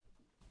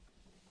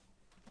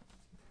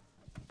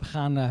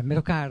gaan met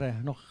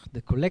elkaar nog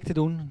de collecte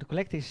doen. De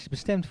collecte is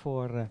bestemd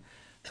voor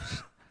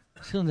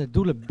verschillende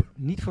doelen,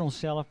 niet voor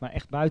onszelf, maar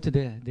echt buiten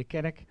de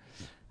kerk.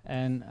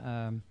 En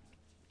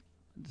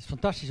het is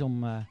fantastisch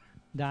om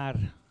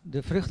daar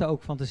de vruchten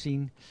ook van te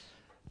zien.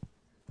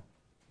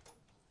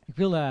 Ik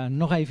wil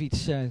nog even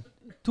iets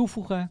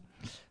toevoegen.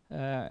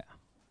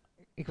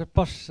 Ik werd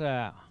pas,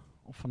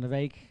 of van de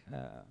week,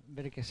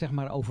 werd ik zeg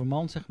maar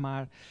overmand, zeg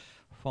maar,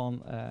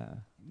 van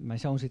mijn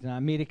zoon zit in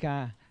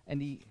Amerika en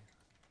die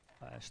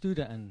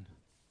stuurde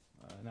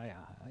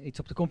iets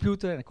op de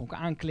computer en ik kon ik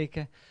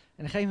aanklikken. En op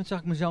een gegeven moment zag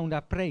ik mijn zoon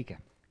daar preken.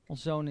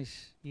 Onze zoon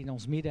is hier in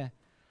ons midden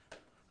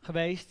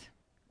geweest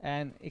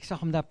en ik zag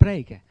hem daar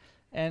preken.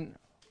 En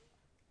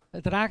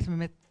het raakte me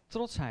met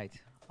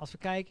trotsheid. Als we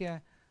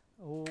kijken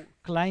hoe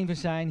klein we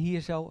zijn,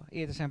 hier zo,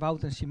 eerder zijn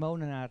Wouter en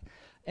Simone naar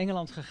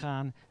Engeland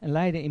gegaan en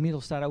leiden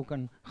inmiddels daar ook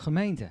een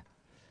gemeente.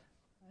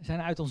 Ze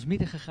zijn uit ons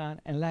midden gegaan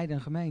en leiden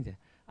een gemeente.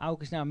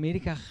 Auke is naar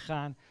Amerika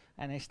gegaan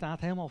en hij staat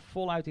helemaal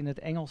voluit in het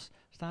Engels.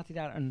 Staat hij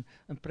daar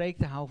een preek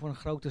te houden voor een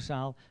grote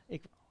zaal.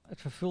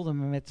 Het vervulde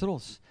me met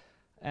trots.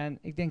 En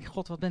ik denk,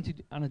 God, wat bent u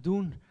aan het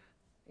doen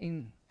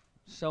in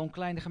zo'n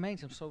kleine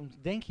gemeenschap? Soms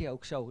denk je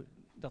ook zo,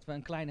 dat we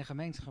een kleine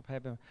gemeenschap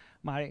hebben.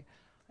 Maar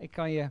ik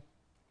kan je,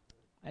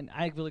 en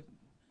eigenlijk wil ik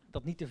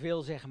dat niet te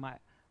veel zeggen, maar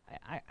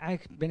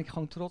eigenlijk ben ik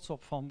gewoon trots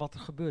op van wat er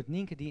gebeurt.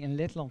 Nienke die in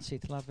Letland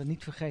zit, laten we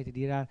niet vergeten,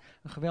 die daar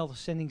een geweldig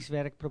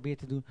zendingswerk probeert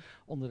te doen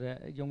onder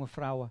de jonge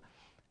vrouwen.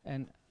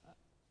 En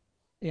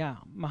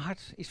ja, mijn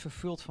hart is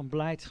vervuld van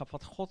blijdschap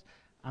wat God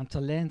aan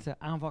talenten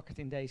aanwakkert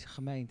in deze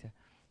gemeente.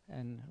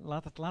 En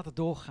laat het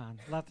doorgaan.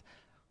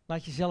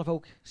 Laat jezelf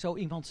ook zo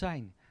iemand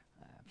zijn.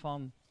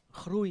 Van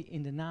groei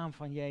in de naam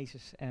van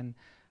Jezus en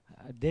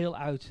deel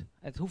uit.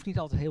 Het hoeft niet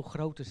altijd heel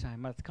groot te zijn,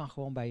 maar het kan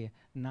gewoon bij je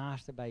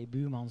naaste, bij je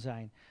buurman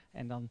zijn.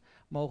 En dan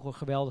mogen we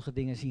geweldige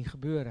dingen zien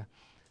gebeuren.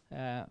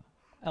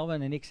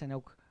 Elwen en ik zijn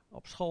ook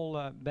op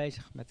school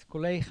bezig met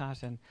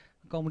collega's. En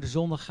komende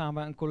zondag gaan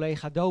we een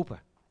collega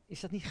dopen. Is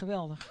dat niet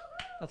geweldig?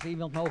 Dat we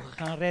iemand mogen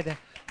gaan redden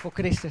voor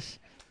Christus.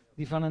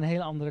 Die van een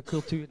heel andere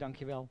cultuur,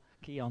 dankjewel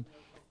Kian.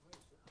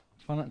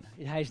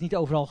 Hij is niet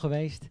overal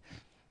geweest.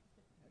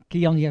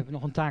 Kian, je hebt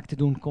nog een taak te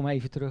doen, kom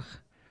even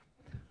terug.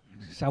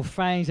 Het zou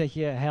fijn zijn dat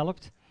je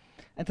helpt.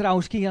 En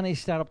trouwens, Kian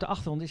is daar op de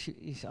achtergrond,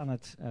 is aan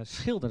het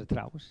schilderen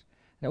trouwens.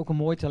 Ook een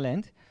mooi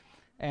talent.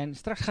 En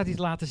straks gaat hij het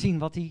laten zien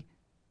wat hij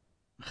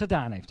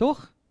gedaan heeft,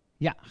 toch?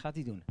 Ja, gaat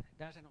hij doen.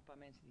 Daar zijn nog een paar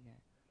mensen die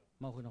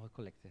mogen nog een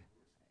collecte.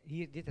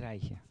 Hier, dit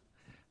rijtje.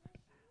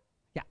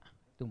 Ja,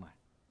 doe maar.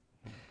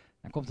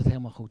 Dan komt het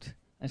helemaal goed.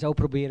 En zo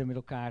proberen we met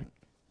elkaar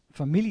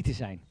familie te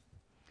zijn.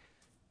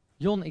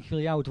 Jon, ik wil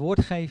jou het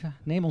woord geven.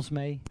 Neem ons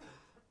mee.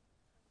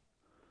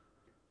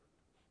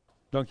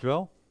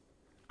 Dankjewel.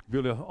 Ik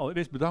wil je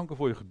allereerst bedanken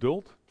voor je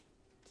geduld.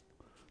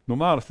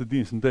 Normaal is de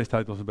dienst in deze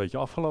tijd was een beetje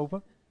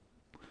afgelopen.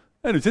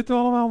 En nu zitten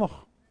we allemaal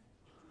nog.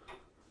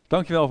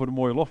 Dankjewel voor de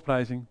mooie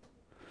lofprijzing.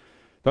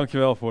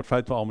 Dankjewel voor het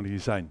feit dat we allemaal hier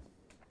zijn.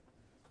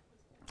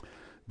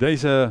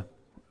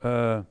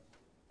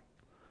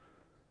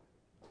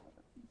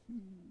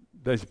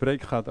 Deze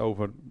preek gaat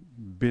over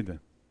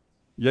bidden.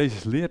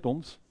 Jezus leert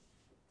ons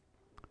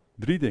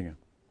 3 dingen.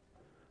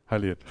 Hij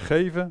leert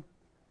geven,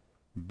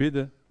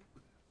 bidden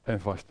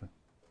en vasten.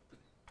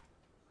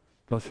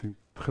 Dat is het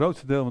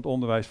grootste deel van het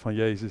onderwijs van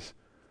Jezus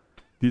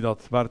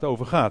waar het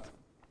over gaat.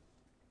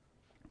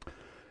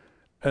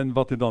 En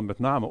wat er dan met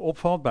name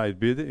opvalt bij het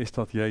bidden is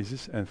dat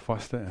Jezus en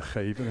vasten en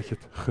geven, dat je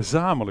het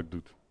gezamenlijk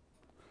doet.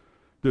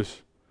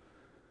 Dus,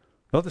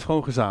 dat is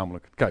gewoon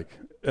gezamenlijk. Kijk,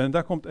 en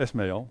daar komt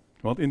Esme al.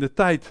 Want in de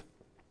tijd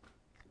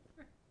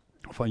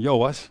van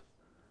Joas,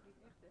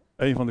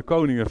 een van de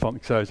koningen van,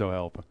 ik zou je zo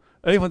helpen,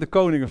 een van de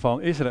koningen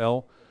van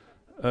Israël,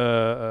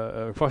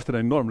 was er een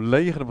enorm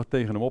leger wat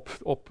tegen hem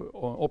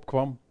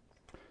opkwam.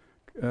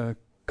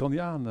 Kan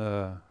die aan?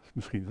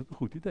 Misschien is dat een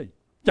goed idee.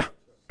 Ja,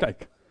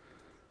 kijk.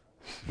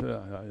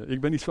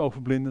 Ik ben niet zo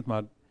verblindend,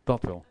 maar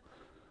dat wel.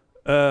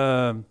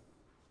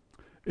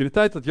 In de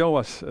tijd dat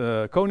Joas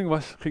koning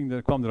was,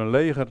 kwam er een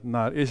leger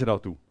naar Israël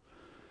toe.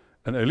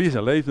 En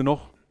Elisa leefde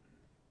nog.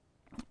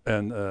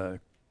 En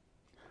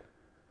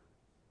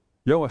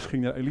Joas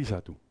ging naar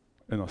Elisa toe.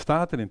 En dan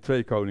staat er in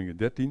 2 Koningen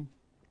 13.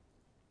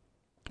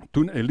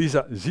 Toen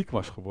Elisa ziek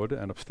was geworden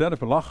en op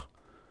sterven lag,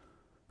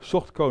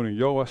 zocht koning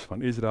Joas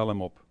van Israël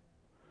hem op.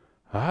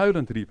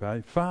 Huilend riep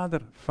hij,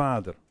 Vader,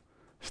 Vader,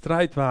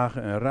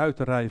 strijdwagen en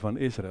ruiterij van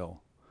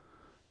Israël.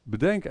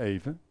 Bedenk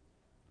even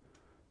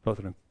dat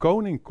er een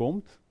koning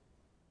komt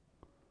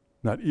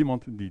naar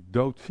iemand die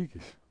doodziek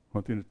is.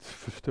 Want in het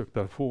stuk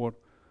daarvoor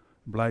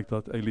blijkt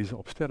dat Elisa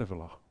op sterven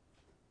lag.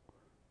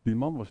 Die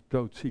man was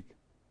doodziek.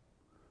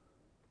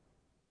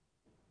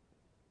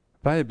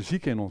 Wij hebben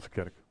zieken in onze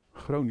kerk.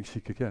 Chronisch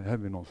zieke kerk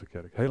hebben we in onze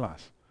kerk,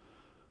 helaas.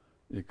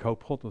 Ik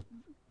hoop God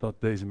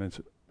dat deze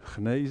mensen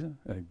genezen.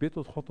 En ik bid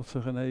tot God dat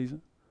ze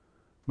genezen.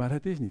 Maar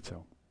het is niet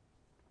zo.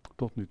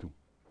 Tot nu toe.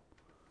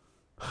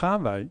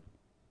 Gaan wij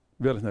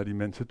wel eens naar die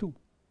mensen toe.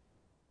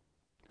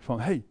 Van,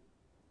 hey,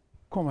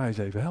 kom mij eens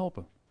even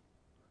helpen.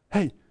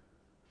 Hey,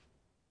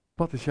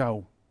 wat is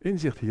jouw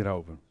inzicht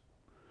hierover?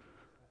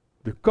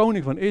 De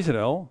koning van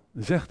Israël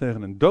zegt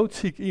tegen een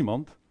doodziek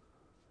iemand: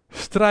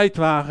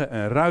 strijdwagen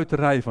en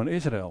ruiterij van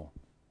Israël.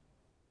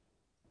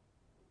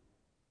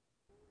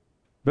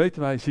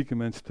 Weten wij zieke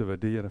mensen te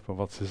waarderen voor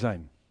wat ze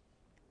zijn?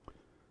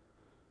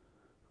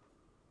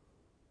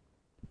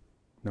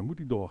 Nou moet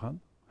hij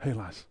doorgaan,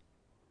 helaas.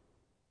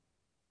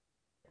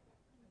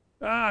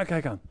 Ah,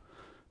 kijk aan.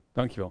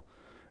 Dankjewel.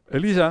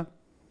 Elisa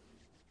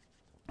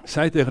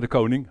zei tegen de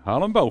koning: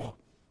 haal een boog.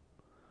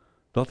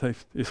 Dat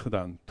is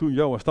gedaan. Toen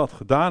Joas dat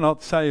gedaan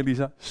had, zei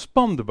Elisa: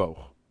 span de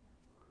boog.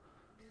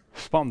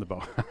 Span de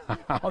boog.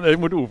 Nee, je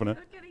moet oefenen.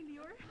 Dat ken ik niet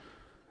hoor.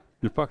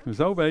 Je pakt hem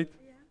zo beet.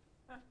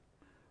 Ja.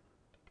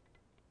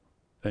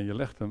 En je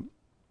legt hem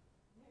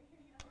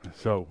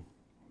zo.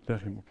 Leg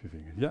je hem op je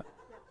vinger. Ja.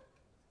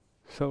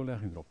 Zo leg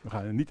je hem erop. We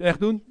gaan het niet echt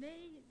doen.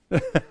 Nee.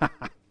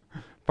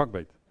 Pak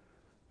beet.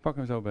 Pak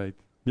hem zo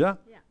beet. Ja?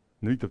 Ja.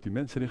 Niet op die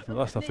mensen richten, want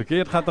als dat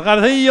verkeerd gaat, dan gaat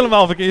het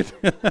helemaal verkeerd.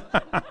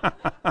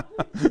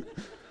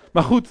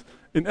 Maar goed,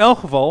 in elk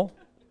geval,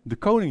 de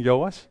koning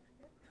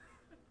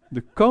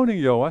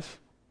Joas,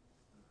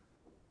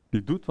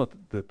 die doet wat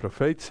de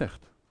profeet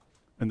zegt.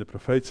 En de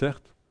profeet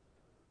zegt: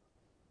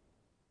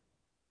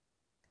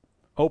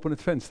 open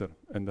het venster.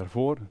 En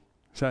daarvoor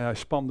zei hij: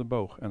 span de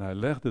boog. En hij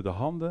legde de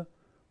handen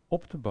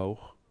op de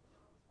boog.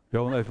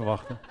 Johan, even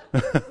wachten.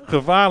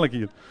 Gevaarlijk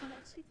hier.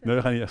 Nee,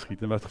 we gaan niet echt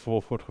schieten, maar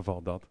voor het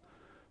geval dat.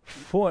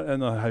 En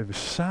dan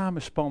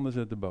samen spannen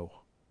ze de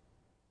boog.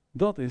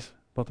 Dat is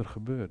wat er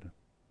gebeurde.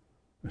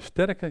 Een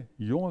sterke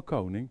jonge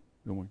koning,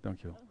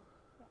 dankjewel.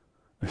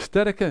 Een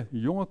sterke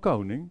jonge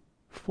koning,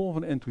 vol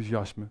van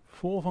enthousiasme,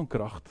 vol van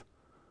kracht,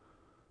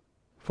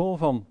 vol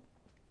van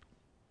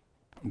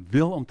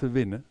wil om te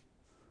winnen,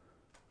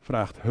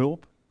 vraagt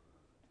hulp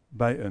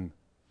bij een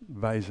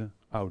wijze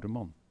oude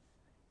man.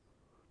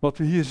 Wat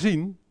we hier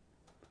zien,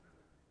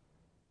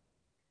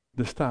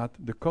 er staat: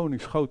 de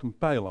koning schoot een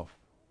pijl af.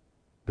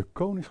 De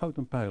koning schoot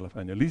een pijl af.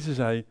 En Elise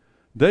zei: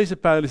 deze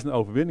pijl is een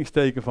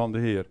overwinningsteken van de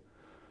Heer.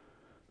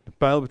 De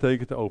pijl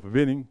betekent de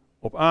overwinning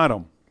op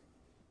Aram.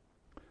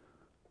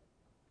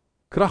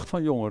 Kracht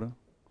van jongeren,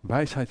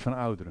 wijsheid van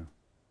ouderen,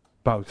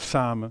 bouwt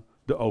samen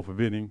de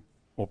overwinning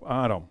op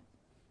Aram.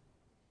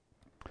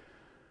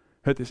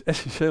 Het is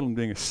essentieel om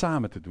dingen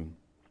samen te doen.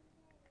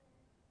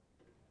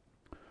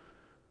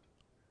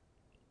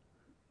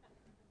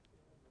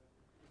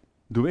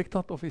 Doe ik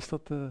dat of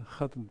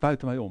gaat het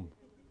buiten mij om?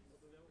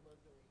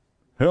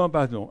 Helemaal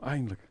buiten mij om,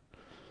 eindelijk.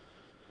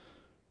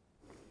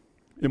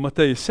 In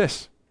Mattheüs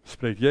 6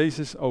 spreekt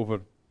Jezus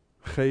over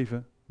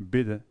geven,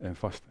 bidden en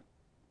vasten.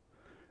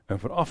 En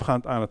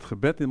voorafgaand aan het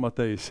gebed in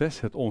Mattheüs 6,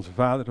 het Onze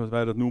Vader, zoals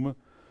wij dat noemen,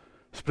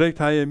 spreekt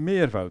hij een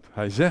meervoud.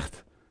 Hij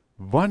zegt: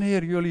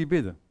 wanneer jullie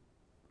bidden,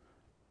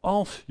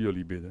 als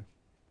jullie bidden,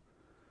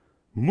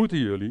 moeten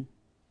jullie,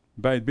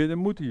 bij het bidden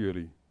moeten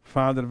jullie.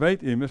 Vader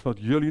weet immers wat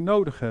jullie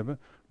nodig hebben,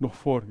 nog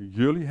voor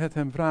jullie het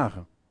hem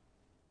vragen.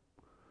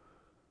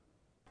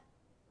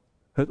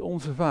 Het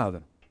Onze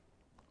Vader.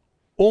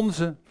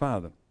 Onze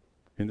Vader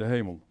in de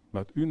hemel.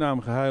 Laat uw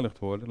naam geheiligd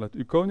worden, laat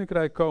uw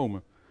koninkrijk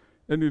komen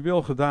en uw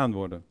wil gedaan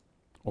worden.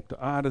 Op de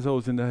aarde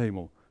zoals in de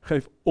hemel.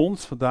 Geef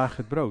ons vandaag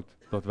het brood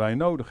dat wij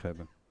nodig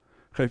hebben.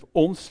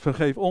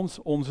 Vergeef ons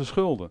onze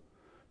schulden,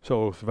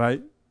 zoals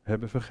wij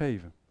hebben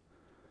vergeven.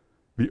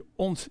 Wie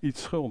ons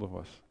iets schuldig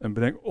was. En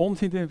breng ons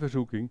niet in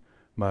verzoeking,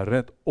 maar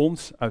red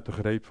ons uit de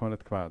greep van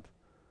het kwaad.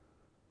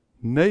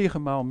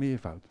 9 maal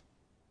meervoud.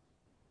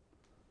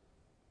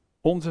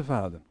 Onze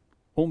Vader,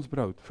 ons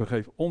brood,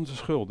 vergeef onze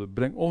schulden,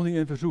 breng ons niet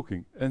in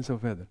verzoeking en zo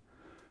verder.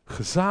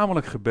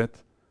 Gezamenlijk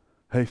gebed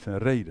heeft een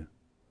reden.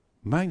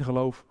 Mijn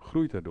geloof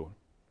groeit daardoor.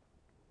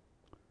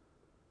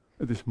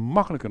 Het is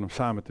makkelijker om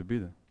samen te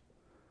bidden.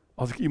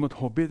 Als ik iemand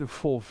hoor bidden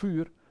vol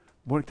vuur,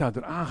 word ik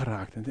daardoor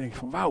aangeraakt en denk ik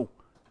van wauw,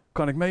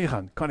 kan ik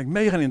meegaan? Kan ik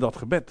meegaan in dat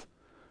gebed?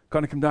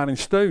 Kan ik hem daarin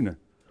steunen?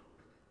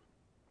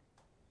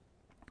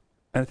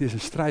 En het is een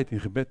strijd in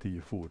gebed die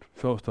je voert.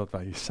 Zoals dat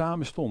wij hier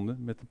samen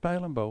stonden met de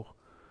pijl en boog.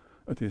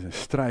 Het is een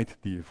strijd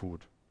die je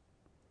voert.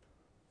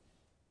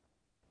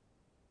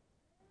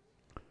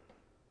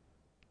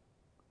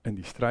 En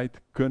die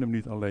strijd kunnen we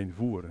niet alleen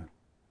voeren.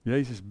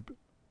 Jezus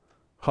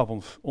gaf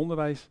ons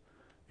onderwijs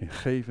in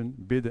geven,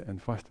 bidden en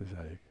vasten,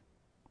 zei ik.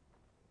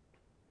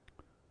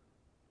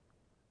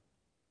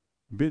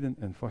 Bidden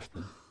en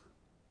vasten.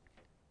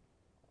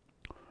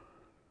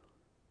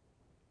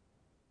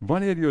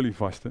 Wanneer jullie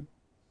vasten,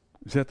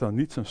 zet dan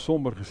niet zo'n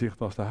somber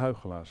gezicht als de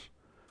huichelaars.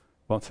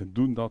 Want ze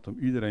doen dat om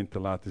iedereen te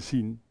laten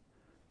zien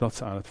dat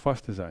ze aan het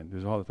vasten zijn.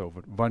 Dus we hadden het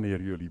over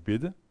wanneer jullie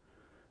bidden.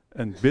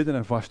 En bidden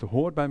en vasten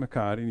hoort bij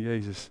elkaar in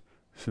Jezus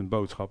zijn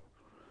boodschap.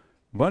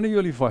 Wanneer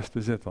jullie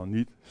vasten, zet dan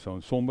niet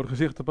zo'n somber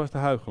gezicht op als de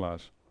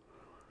huichelaars.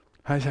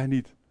 Hij zei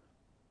niet,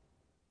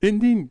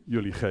 indien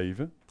jullie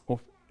geven,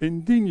 of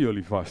indien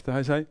jullie vasten.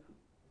 Hij zei,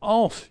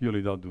 als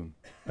jullie dat doen.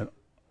 En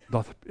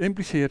dat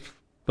impliceert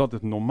dat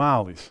het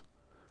normaal is.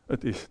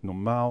 Het is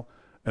normaal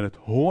en het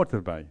hoort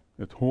erbij.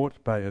 Het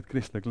hoort bij het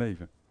christelijk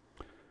leven.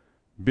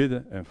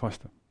 Bidden en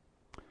vasten.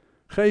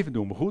 Geven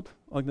doen we goed,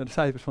 als ik naar de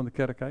cijfers van de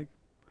kerk kijk.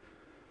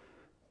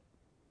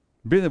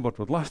 Bidden wordt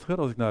wat lastiger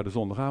als ik naar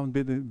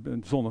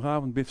de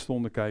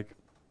zondagavondbidstonden kijk.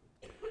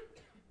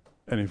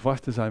 En in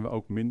vasten zijn we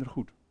ook minder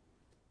goed.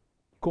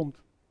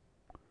 Komt.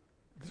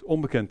 Het is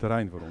onbekend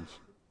terrein voor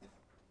ons.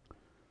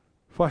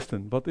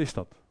 Vasten, wat is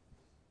dat?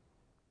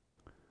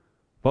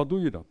 Wat doe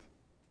je dat?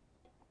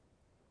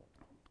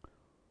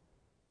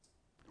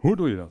 Hoe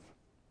doe je dat?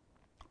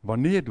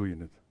 Wanneer doe je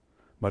het?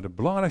 Maar de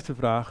belangrijkste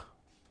vraag,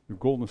 de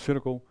golden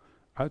circle,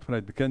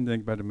 uitgebreid bekend denk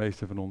ik bij de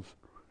meesten van ons.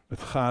 Het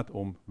gaat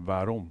om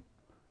waarom.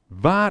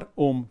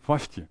 Waarom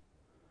vast je?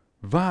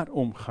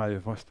 Waarom ga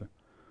je vasten?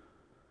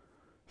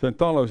 Er zijn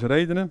talloze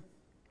redenen.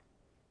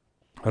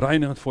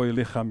 Reinigend voor je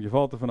lichaam, je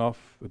valt er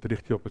vanaf. Het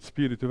richt je op het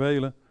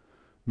spirituele.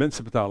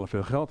 Mensen betalen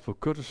veel geld voor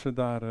cursussen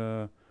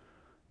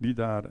die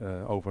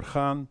daar over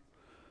gaan.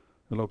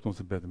 Dan loopt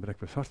onze bed en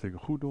breakfast hartstikke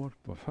goed door.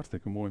 Het was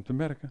hartstikke mooi om te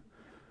merken.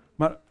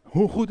 Maar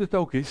hoe goed het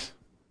ook is.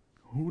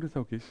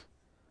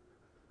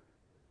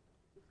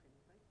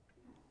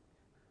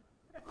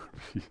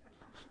 Precies.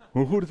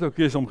 Hoe goed het ook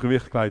is om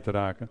gewicht kwijt te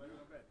raken.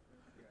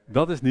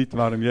 Dat is niet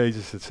waarom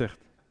Jezus het zegt.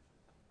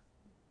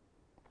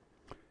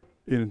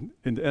 In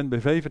de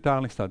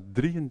NBV-vertaling staat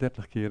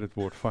 33 keer het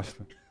woord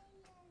vasten.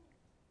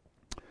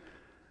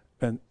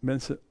 En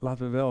mensen,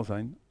 laten we wel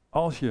zijn,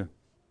 als je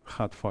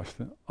gaat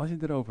vasten, als je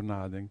erover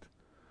nadenkt,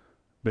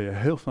 ben je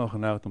heel snel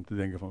geneigd om te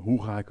denken van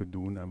hoe ga ik het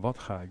doen en wat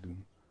ga ik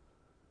doen.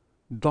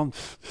 Dan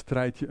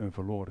strijd je een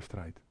verloren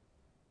strijd.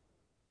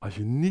 Als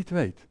je niet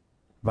weet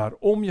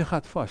waarom je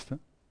gaat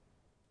vasten,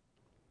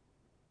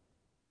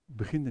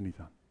 begin er niet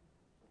aan.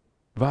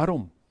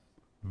 Waarom?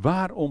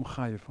 Waarom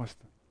ga je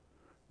vasten?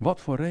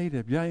 Wat voor reden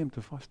heb jij om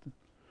te vasten?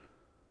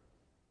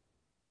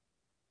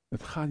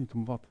 Het gaat niet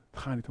om wat, het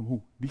gaat niet om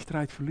hoe. Die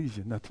strijd verlies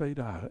je na 2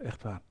 dagen,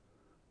 echt waar.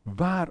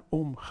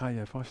 Waarom ga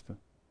jij vasten?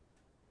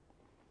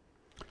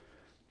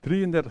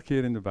 33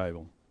 keer in de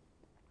Bijbel.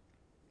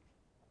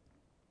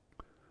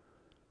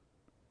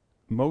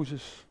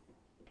 Mozes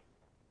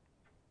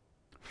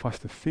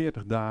vastte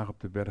 40 dagen op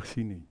de berg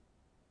Sinai.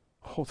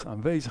 Gods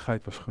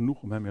aanwezigheid was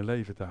genoeg om hem in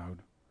leven te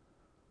houden.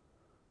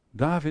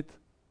 David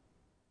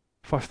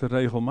vastte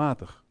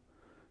regelmatig.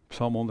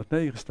 Psalm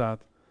 109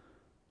 staat: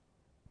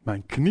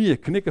 mijn knieën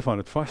knikken van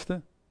het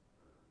vasten,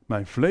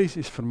 mijn vlees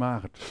is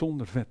vermagerd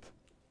zonder vet.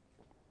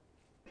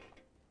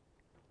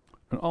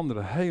 Een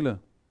andere hele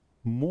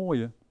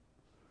mooie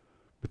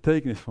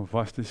betekenis van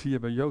vasten zie je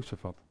bij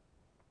Jozefat.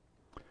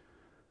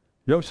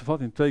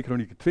 Jozefat in 2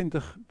 Kronieken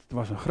 20, er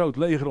was een groot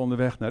leger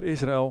onderweg naar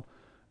Israël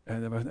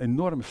en er was een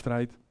enorme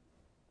strijd.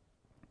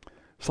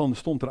 Sander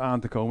stond er aan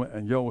te komen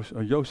en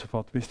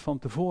Jozefat wist van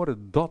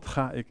tevoren, dat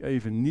ga ik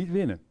even niet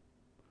winnen.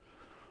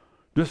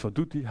 Dus wat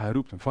doet hij? Hij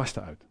roept een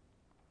vaste uit.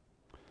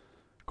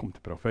 Komt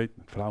de profeet,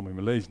 het verhaal moet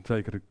je lezen,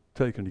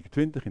 2 Kronieken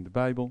 20 in de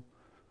Bijbel.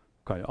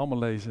 Kan je allemaal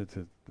lezen, het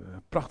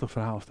prachtig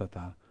verhaal staat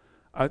daar.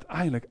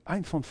 Uiteindelijk,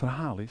 eind van het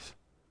verhaal is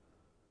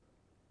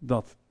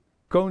dat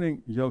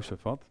koning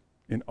Jozefat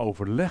in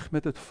overleg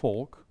met het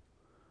volk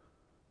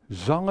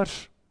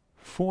zangers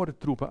voor de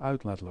troepen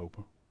uit laat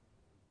lopen.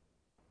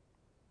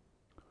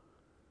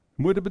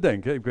 Moet je het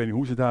bedenken, ik weet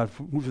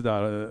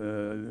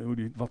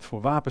niet wat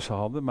voor wapens ze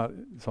hadden, maar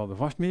ze hadden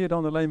vast meer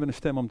dan alleen maar een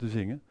stem om te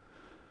zingen.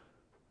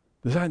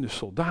 Er zijn dus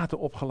soldaten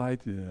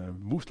opgeleid,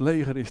 een woest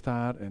leger is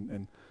daar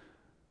en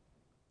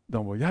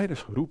dan word jij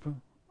dus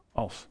geroepen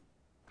als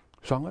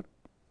zanger.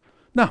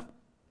 Nou,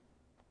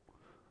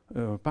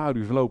 een paar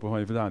uur verlopen van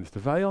je vandaan is de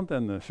vijand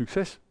en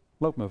succes,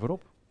 loop maar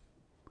voorop.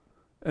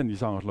 En die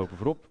zangers lopen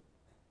voorop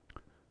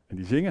en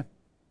die zingen.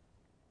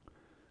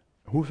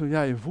 Hoe zou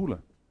jij je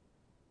voelen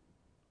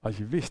als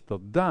je wist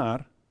dat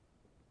daar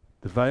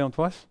de vijand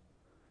was,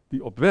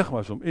 die op weg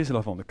was om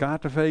Israël van de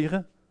kaart te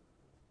vegen?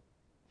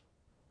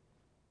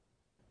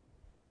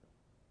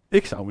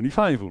 Ik zou me niet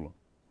fijn voelen,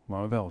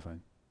 maar wel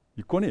fijn.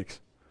 Je kon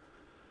niks.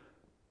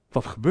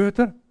 Wat gebeurt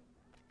er?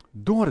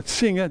 Door het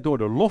zingen, door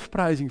de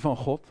lofprijzing van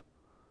God,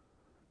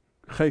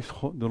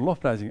 de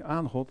lofprijzing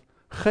aan God,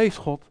 geeft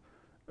God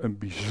een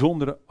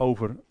bijzondere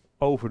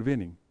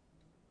overwinning.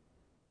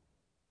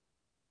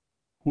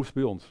 Hoe is het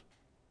bij ons?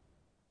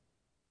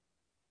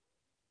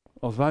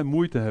 Als wij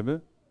moeite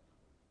hebben,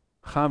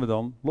 gaan we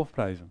dan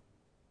lofprijzen?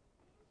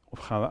 Of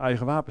gaan we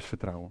eigen wapens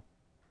vertrouwen?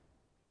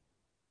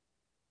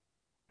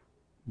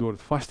 Door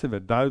het vasten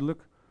werd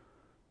duidelijk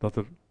dat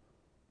er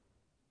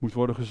moest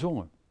worden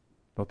gezongen.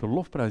 Dat er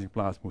lofprijzing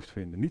plaats moest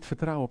vinden. Niet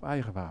vertrouwen op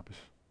eigen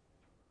wapens.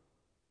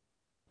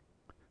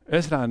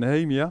 Ezra en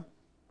Nehemia,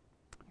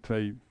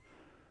 2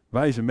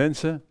 wijze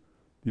mensen,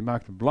 die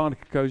maakten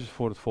belangrijke keuzes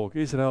voor het volk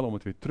Israël om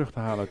het weer terug te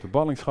halen uit de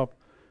ballingschap.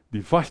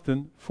 Die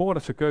vasten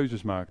voordat ze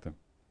keuzes maakten.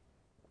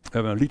 We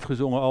hebben een lied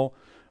gezongen al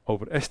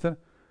over Esther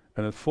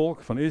en het volk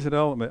van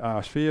Israël met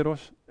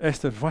Ahasveros.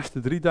 Esther vastte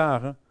 3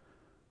 dagen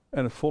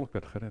en het volk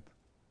werd gered.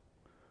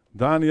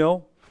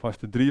 Daniel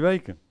vastte 3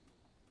 weken.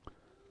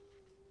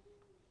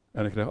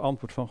 En ik kreeg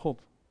antwoord van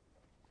God.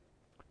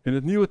 In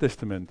het Nieuwe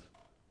Testament,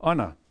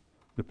 Anna,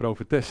 de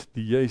profetes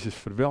die Jezus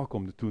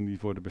verwelkomde toen hij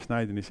voor de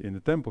besnijdenis in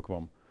de tempel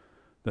kwam.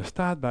 Daar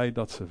staat bij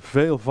dat ze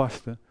veel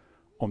vastte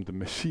om de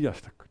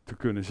Messias te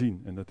kunnen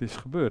zien. En dat is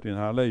gebeurd in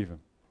haar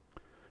leven.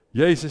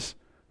 Jezus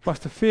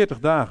vastte 40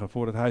 dagen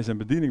voordat hij zijn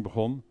bediening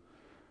begon,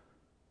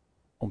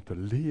 om te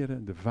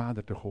leren de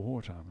Vader te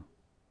gehoorzamen.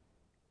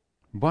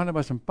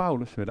 Barnabas en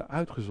Paulus werden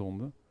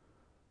uitgezonden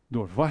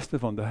door vasten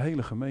van de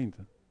hele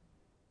gemeente.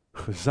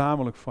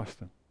 Gezamenlijk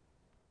vasten.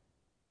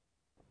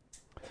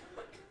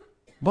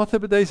 Wat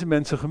hebben deze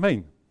mensen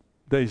gemeen?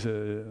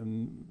 Deze,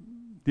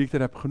 die ik er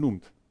heb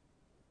genoemd.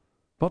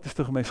 Wat is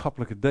de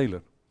gemeenschappelijke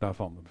deler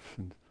daarvan?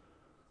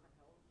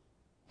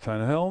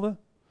 Zijn helden?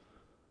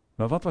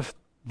 Maar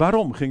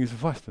waarom gingen ze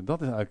vasten?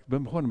 Dat is eigenlijk, ik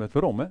ben begonnen met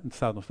waarom. Hè? Het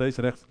staat nog steeds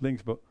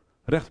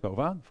rechts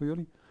bovenaan voor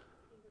jullie.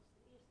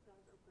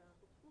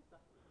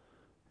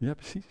 Ja,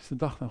 precies. Het is de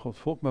dag aan Gods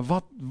volk.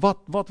 Maar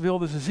wat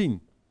wilden ze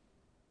zien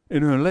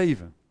in hun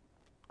leven?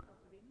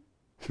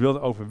 Ze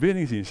wilden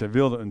overwinning zien. Ze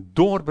wilden een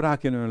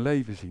doorbraak in hun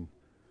leven zien.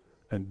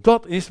 En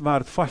dat is waar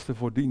het vasten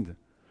voor diende.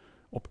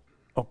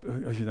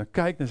 Als je dan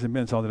kijkt naar zijn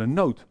mensen, hadden een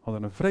nood.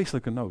 Hadden een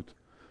vreselijke nood.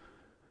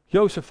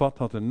 Jozefat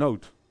had een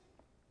nood.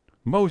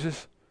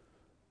 Mozes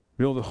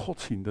wilde God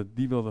zien.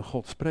 Die wilde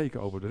God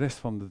spreken over de rest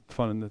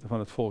van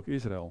het volk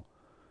Israël.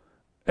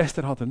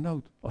 Esther had een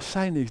nood. Als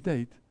zij niks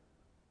deed,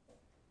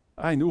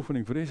 einde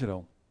oefening voor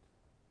Israël.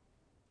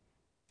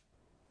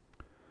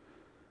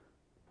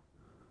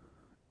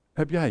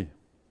 Heb jij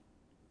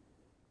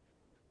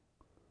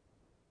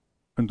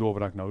een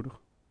doorbraak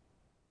nodig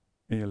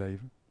in je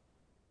leven?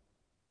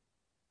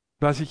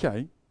 Waar zit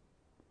jij?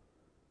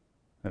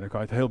 En dan kan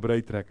je het heel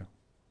breed trekken.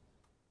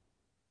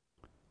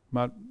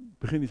 Maar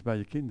begin eens bij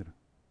je kinderen.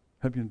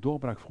 Heb je een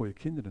doorbraak voor je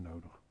kinderen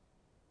nodig?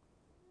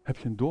 Heb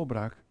je een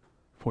doorbraak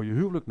voor je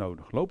huwelijk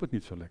nodig? Loopt het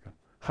niet zo lekker?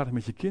 Gaat het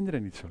met je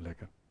kinderen niet zo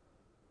lekker?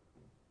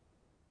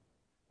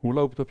 Hoe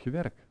loopt het op je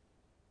werk?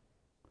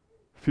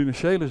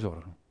 Financiële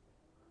zorgen.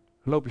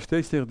 Loop je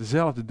steeds tegen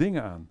dezelfde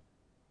dingen aan?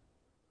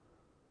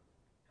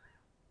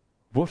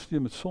 Worstel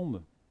je met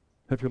zonde?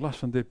 Heb je last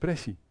van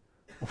depressie?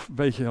 Of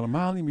weet je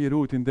helemaal niet meer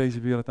hoe het in deze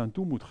wereld aan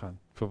toe moet gaan?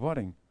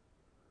 Verwarring.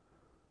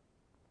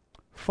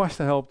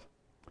 Vasten helpt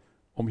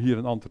om hier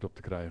een antwoord op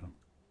te krijgen.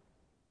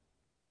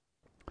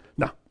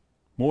 Nou,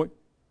 mooi.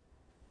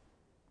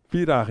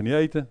 4 dagen niet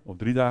eten, of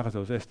 3 dagen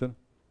zoals Esther.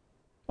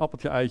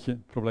 Appeltje, eitje,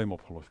 probleem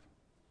opgelost.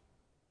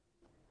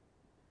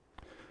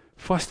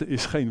 Vasten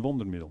is geen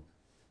wondermiddel.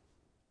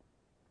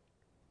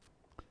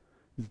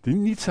 Het is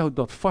niet zo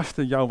dat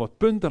vasten jou wat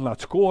punten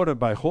laat scoren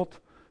bij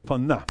God.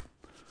 Van nou,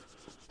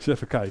 eens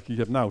even kijken, je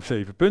hebt nou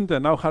 7 punten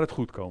en nou gaat het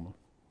goed komen.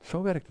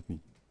 Zo werkt het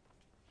niet.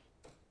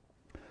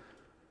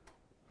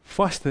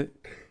 Vasten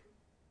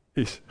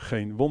is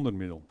geen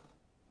wondermiddel.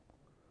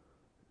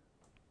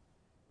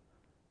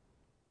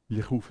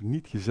 Je hoeft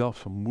niet jezelf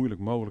zo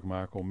moeilijk mogelijk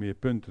maken om meer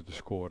punten te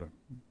scoren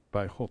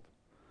bij God.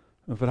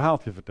 Een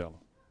verhaaltje vertellen.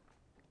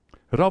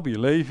 Rabbi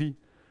Levi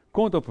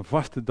komt op een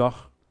vaste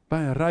dag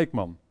bij een rijk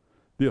man,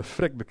 die als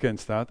vrek bekend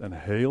staat en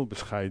heel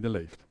bescheiden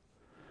leeft.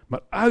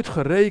 Maar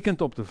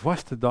uitgerekend op de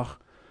vaste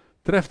dag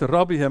treft de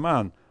rabbi hem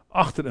aan,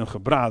 achter een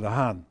gebraden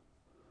haan.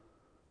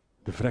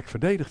 De vrek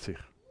verdedigt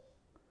zich.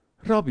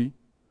 Rabbi,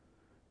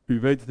 u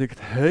weet dat ik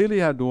het hele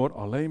jaar door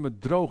alleen maar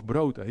droog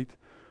brood eet,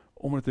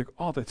 omdat ik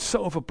altijd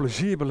zoveel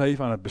plezier beleef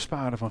aan het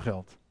besparen van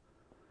geld.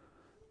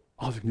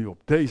 Als ik nu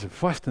op deze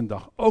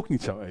vastendag ook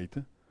niet zou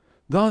eten,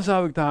 dan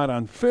zou ik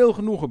daaraan veel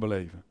genoegen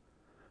beleven.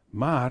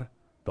 Maar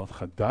dat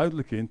gaat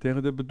duidelijk in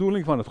tegen de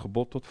bedoeling van het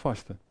gebod tot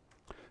vasten.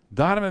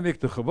 Daarom heb ik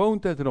de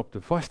gewoonte er op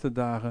de vaste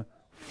dagen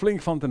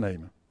flink van te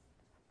nemen.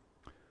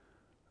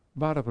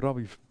 Waarop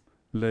Rabbi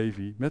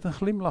Levi met een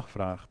glimlach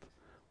vraagt: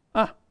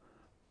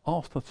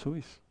 als dat zo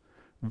is,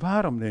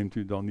 waarom neemt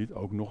u dan niet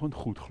ook nog een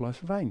goed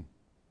glas wijn?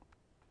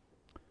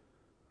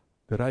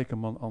 De rijke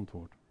man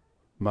antwoordt: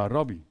 maar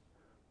Rabbi,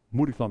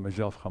 moet ik dan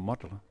mezelf gaan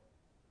martelen?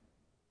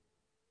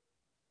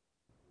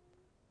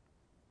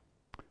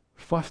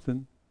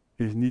 Vasten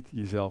is niet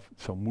jezelf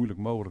zo moeilijk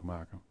mogelijk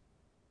maken.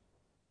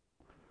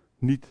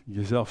 Niet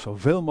jezelf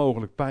zoveel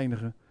mogelijk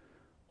pijnigen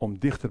om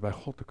dichter bij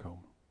God te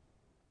komen.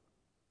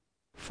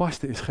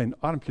 Vasten is geen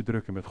armpje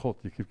drukken met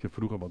God. Ik heb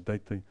vroeger wat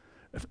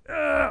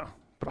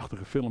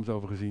prachtige films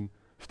over gezien.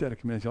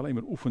 Sterke mensen alleen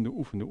maar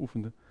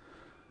oefenden.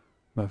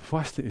 Maar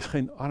vasten is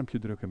geen armpje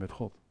drukken met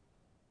God.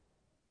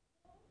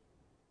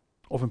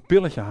 Of een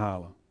pilletje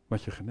halen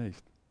wat je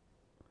geneest.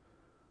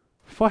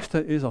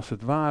 Vasten is als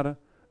het ware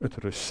het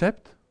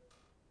recept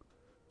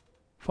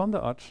van de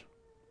arts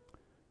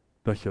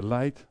dat je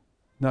leidt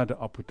naar de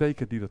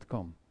apotheker die dat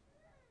kan.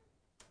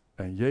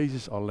 En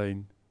Jezus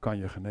alleen kan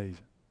je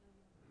genezen.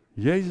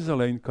 Jezus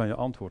alleen kan je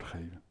antwoord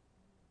geven.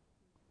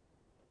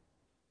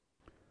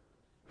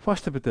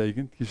 Vasten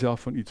betekent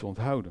jezelf van iets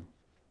onthouden.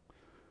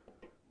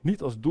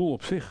 Niet als doel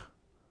op zich,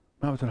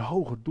 maar met een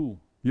hoger doel.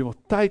 Je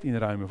wilt tijd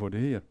inruimen voor de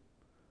Heer.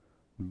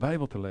 De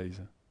Bijbel te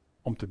lezen,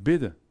 om te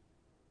bidden.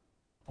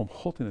 Om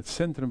God in het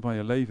centrum van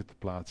je leven te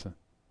plaatsen.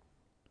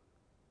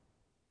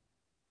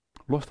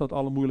 Lost dat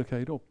alle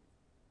moeilijkheden op?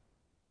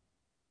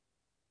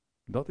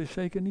 Dat is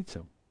zeker niet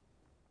zo.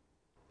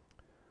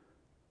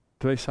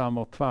 2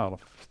 Samuel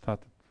 12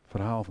 staat het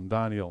verhaal van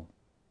David.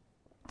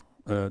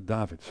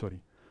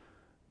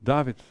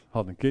 David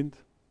had een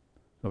kind.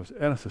 Dat was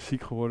ernstig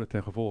ziek geworden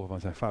ten gevolge van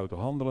zijn foute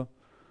handelen.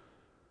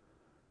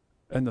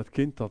 En dat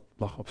kind dat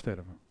lag op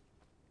sterven.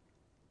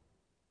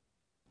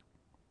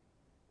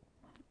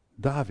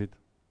 David,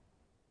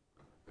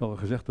 ik had al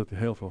gezegd dat hij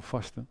heel veel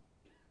vastte.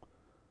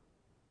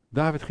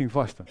 David ging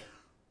vasten.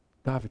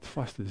 David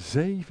vastte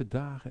 7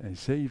 dagen en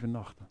 7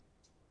 nachten.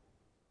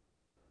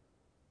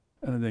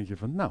 En dan denk je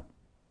van, nou,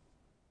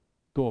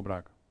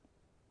 doorbraak.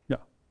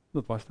 Ja,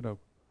 dat was er ook.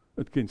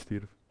 Het kind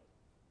stierf.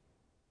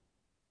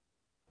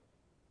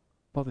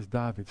 Wat is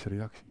Davids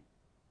reactie?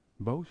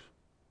 Boos?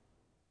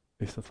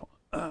 Is dat van,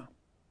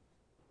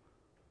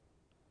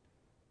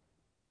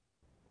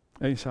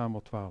 1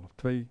 Samuel 12,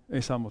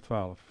 1 Samuel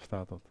 12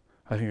 staat dat.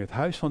 Hij ging het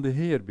huis van de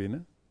Heer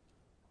binnen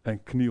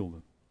en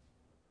knielde.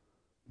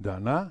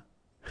 Daarna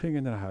ging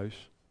hij naar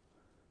huis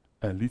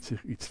en liet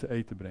zich iets te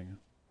eten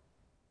brengen.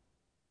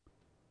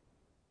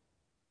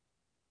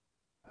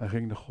 Hij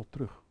ging naar God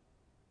terug.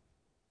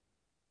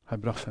 Hij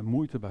bracht zijn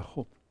moeite bij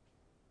God.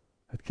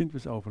 Het kind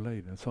was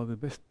overleden. Het zal er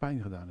best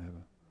pijn gedaan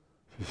hebben.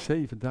 Als je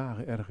 7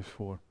 dagen ergens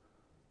voor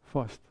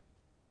vast.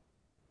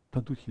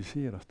 Dat doet je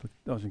zeer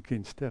als een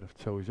kind sterft.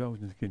 Sowieso als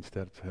een kind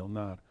sterft, is heel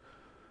naar.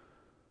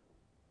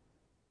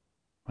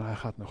 Maar hij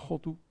gaat naar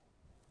God toe.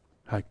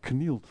 Hij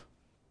knielt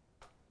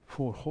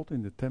voor God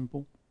in de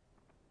tempel.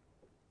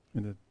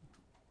 In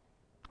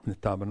de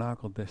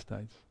tabernakel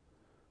destijds.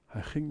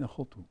 Hij ging naar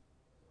God toe.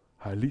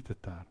 Hij liet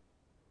het daar.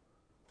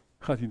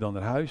 Gaat hij dan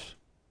naar huis?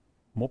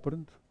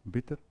 Mopperend,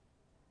 bitter?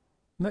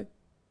 Nee.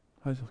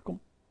 Hij zegt,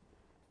 kom.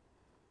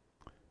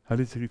 Hij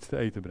liet zich iets te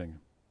eten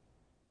brengen.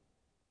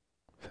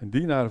 Zijn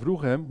dienaren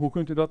vroegen hem, hoe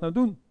kunt u dat nou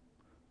doen?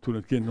 Toen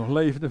het kind nog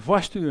leefde,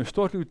 vast u en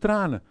stort u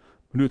tranen.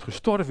 Maar nu het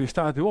gestorven is,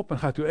 staat u op en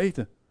gaat u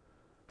eten.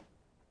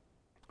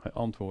 Hij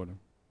antwoordde,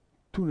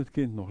 toen het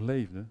kind nog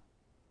leefde,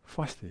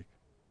 vastte ik.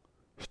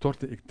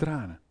 Stortte ik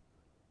tranen.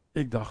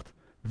 Ik dacht,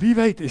 wie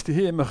weet is de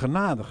Heer me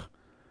genadig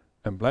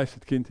en blijft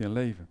het kind in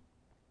leven.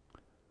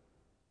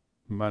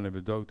 Maar nu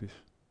het dood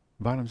is,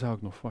 waarom zou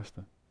ik nog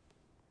vasten?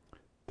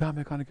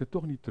 Daarmee kan ik het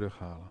toch niet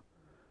terughalen.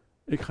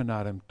 Ik ga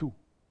naar hem toe.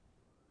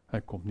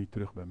 Hij komt niet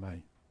terug bij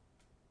mij.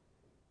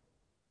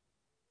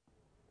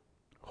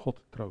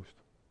 God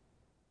troost.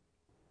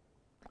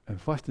 En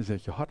vasten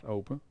zet je hart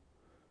open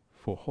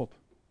voor God.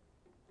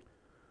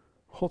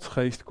 Gods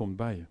geest komt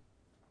bij je.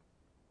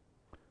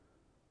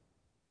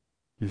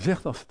 Je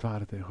zegt als het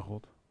ware tegen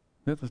God,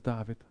 net als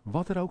David,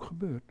 wat er ook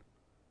gebeurt,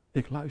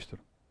 ik luister.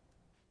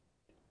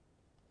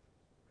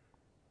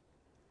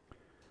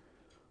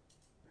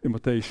 In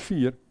Mattheüs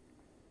 4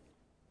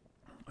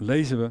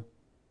 lezen we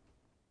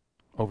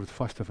over het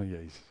vasten van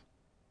Jezus.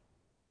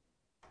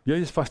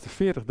 Jezus vastte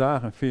 40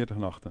 dagen en 40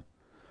 nachten.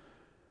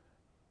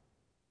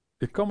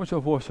 Ik kan me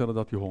zo voorstellen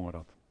dat hij honger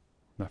had.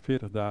 Na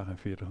 40 dagen en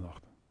 40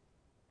 nachten.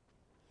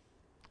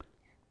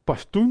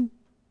 Pas toen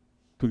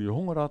hij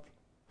honger had,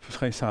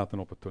 verscheen Satan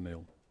op het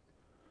toneel.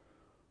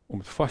 Om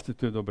het vasten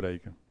te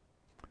doorbreken.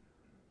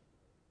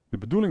 De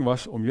bedoeling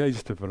was om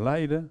Jezus te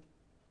verleiden,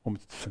 om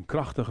zijn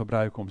kracht te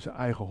gebruiken om zijn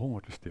eigen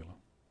honger te stillen.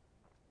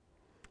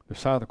 Dus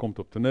Satan komt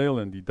op het toneel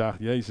en die daagt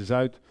Jezus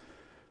uit.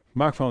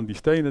 Maak van die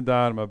stenen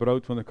daar maar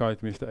brood, want dan kan je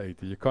tenminste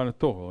eten. Je kan het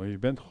toch wel, je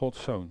bent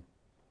Gods zoon.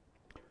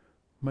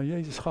 Maar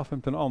Jezus gaf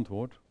hem ten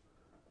antwoord.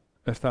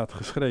 Er staat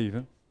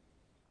geschreven.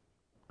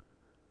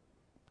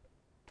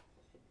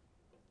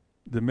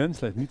 De mens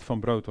leeft niet van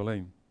brood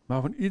alleen,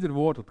 maar van ieder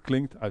woord dat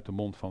klinkt uit de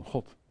mond van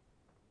God.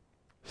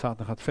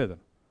 Satan gaat verder.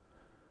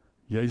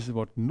 Jezus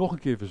wordt nog een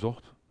keer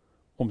verzocht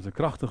om zijn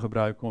kracht te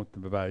gebruiken om te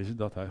bewijzen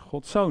dat hij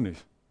Gods zoon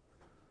is.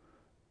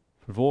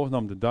 Vervolgens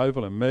nam de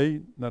duivel hem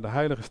mee naar de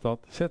heilige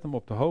stad, zet hem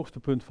op de hoogste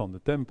punt van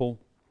de tempel.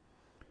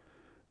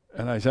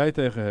 En hij zei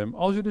tegen hem,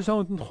 als u de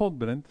zoon van God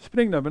bent,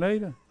 spring naar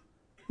beneden.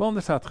 Want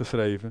er staat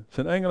geschreven,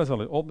 zijn engelen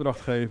zal u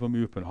opdracht geven om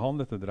u op hun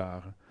handen te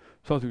dragen,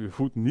 zodat u uw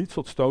voet niet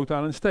zult stoten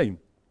aan een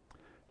steen.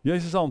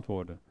 Jezus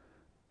antwoordde,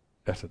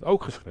 er staat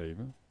ook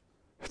geschreven,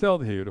 stel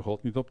de Heere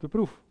God niet op de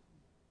proef.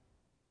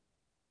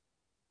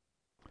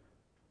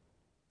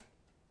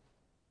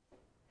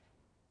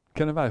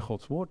 Kennen wij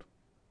Gods woord?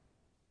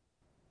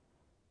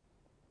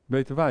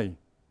 Weten wij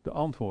de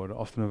antwoorden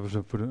als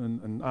er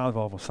een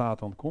aanval van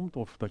Satan komt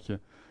of dat je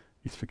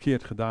iets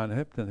verkeerd gedaan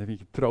hebt en dan heb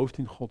je troost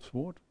in Gods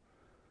woord?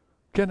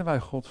 Kennen wij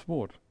Gods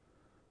woord?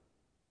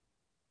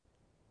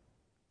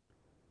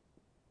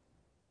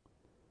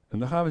 En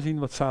dan gaan we zien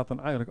wat Satan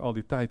eigenlijk al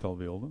die tijd al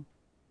wilde.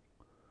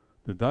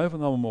 De duivel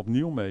nam hem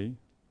opnieuw mee,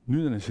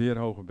 nu naar een zeer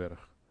hoge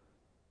berg.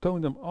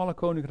 Toonde hem alle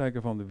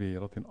koninkrijken van de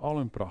wereld in al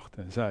hun pracht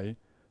en zei,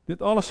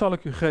 dit alles zal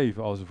ik u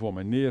geven als u voor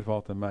mij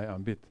neervalt en mij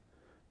aanbidt.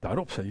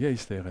 Daarop zei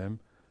Jezus tegen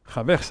hem,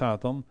 ga weg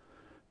Satan,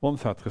 want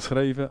het staat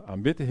geschreven,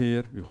 aanbid de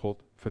Heer, uw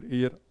God,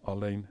 vereer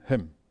alleen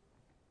hem.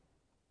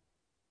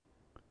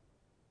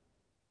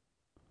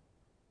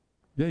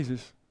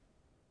 Jezus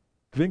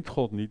dwingt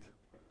God niet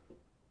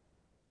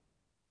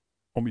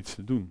om iets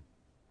te doen.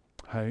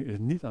 Hij is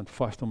niet aan het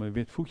vasten om een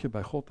wit voetje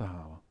bij God te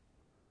halen.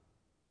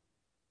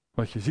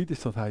 Wat je ziet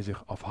is dat hij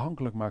zich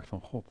afhankelijk maakt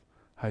van God.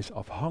 Hij is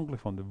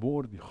afhankelijk van de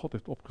woorden die God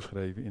heeft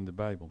opgeschreven in de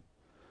Bijbel.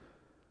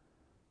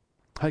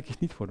 Hij kiest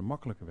niet voor de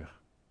makkelijke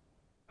weg.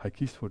 Hij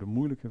kiest voor de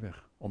moeilijke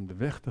weg. Om de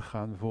weg te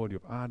gaan voor hij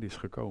op aarde is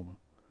gekomen.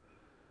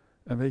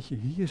 En weet je,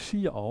 hier zie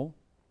je al,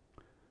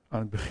 aan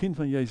het begin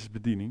van Jezus'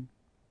 bediening,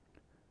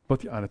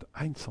 wat hij aan het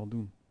eind zal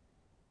doen.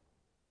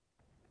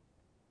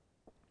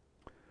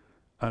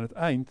 Aan het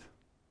eind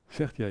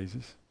zegt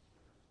Jezus,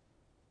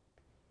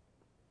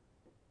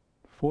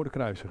 voor de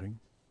kruisiging,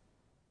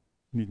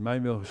 niet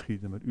mijn wil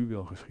geschieden, maar uw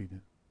wil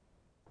geschieden.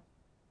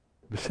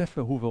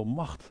 Beseffen hoeveel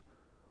macht,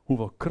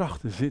 hoeveel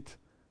kracht er zit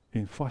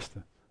in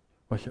vasten.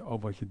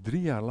 Wat je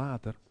 3 jaar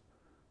later,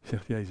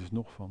 zegt Jezus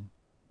nog van,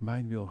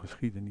 mijn wil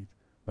geschieden niet,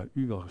 maar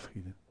uw wil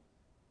geschieden.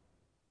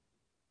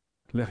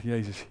 Leg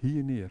Jezus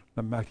hier neer,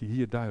 dan maakt hij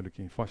hier duidelijk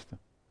in vasten.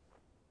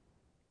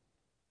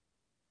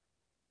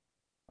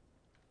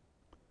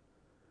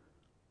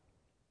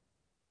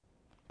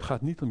 Het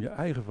gaat niet om je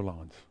eigen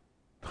verlangens.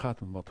 Het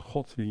gaat om wat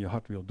God in je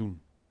hart wil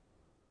doen.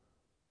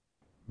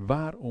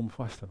 Waarom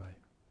vasten wij?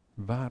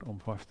 Waarom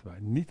vasten wij?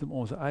 Niet om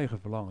onze eigen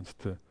verlangens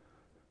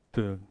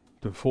te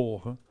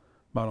volgen,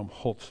 maar om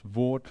Gods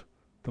woord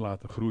te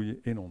laten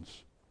groeien in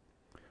ons.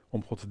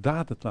 Om Gods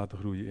daden te laten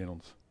groeien in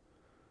ons.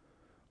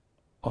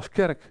 Als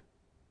kerk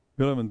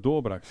willen we een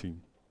doorbraak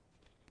zien.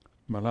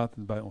 Maar laten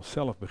we bij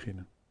onszelf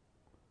beginnen.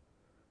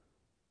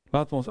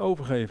 Laten we ons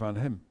overgeven aan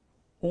Hem,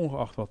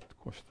 ongeacht wat het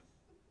kost.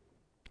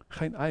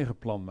 Geen eigen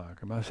plan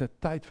maken, maar zet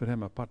tijd voor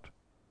Hem apart.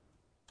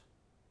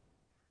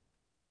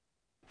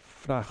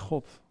 Vraag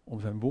God om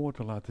zijn woord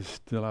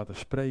te laten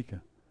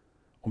spreken.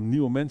 Om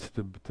nieuwe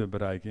mensen te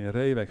bereiken in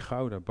Reewijk,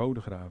 Gouda,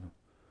 Bodegraven.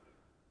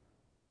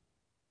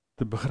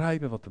 Te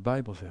begrijpen wat de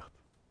Bijbel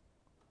zegt.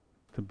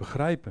 Te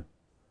begrijpen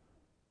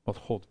wat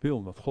God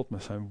wil, wat God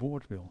met zijn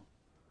woord wil.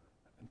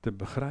 En te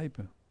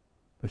begrijpen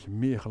dat je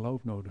meer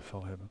geloof nodig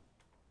zal hebben.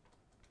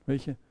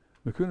 Weet je,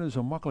 we kunnen er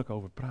zo makkelijk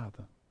over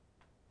praten.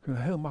 We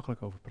kunnen er heel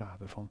makkelijk over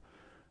praten. Van,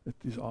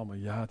 het is allemaal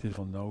ja, het is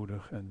wel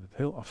nodig en het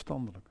heel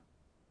afstandelijk.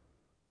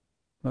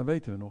 Maar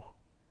weten we nog?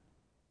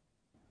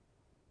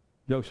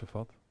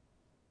 Jozefat,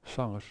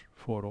 zangers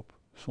voorop,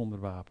 zonder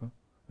wapen.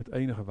 Het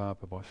enige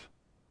wapen was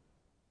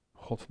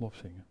Gods lof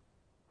zingen.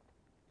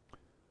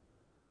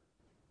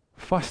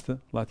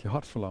 Vasten laat je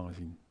hartsverlangen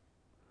zien.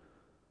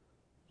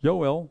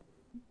 Joël,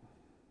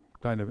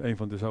 een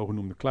van de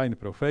zogenoemde kleine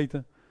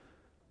profeten,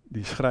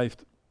 die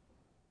schrijft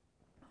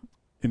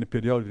in een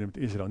periode waarin het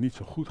met Israël niet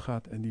zo goed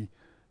gaat. En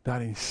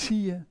daarin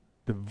zie je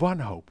de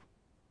wanhoop.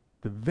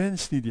 De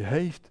wens die hij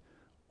heeft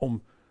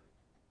om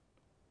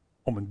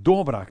een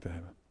doorbraak te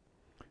hebben.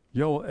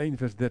 Joël 1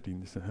 vers 13,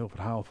 dat is een heel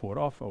verhaal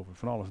vooraf over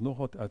van alles nog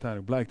wat.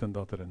 Uiteindelijk blijkt dan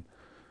dat er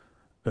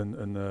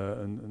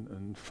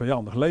een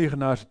vijandig leger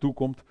naar ze toe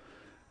komt.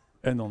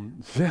 En dan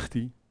zegt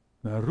hij,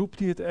 dan roept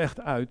hij het echt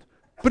uit.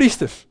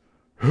 Priesters,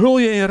 hul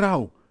je in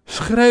rouw.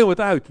 Schreeuw het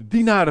uit,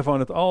 dienaren van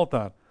het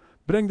altaar.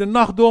 Breng de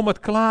nacht door met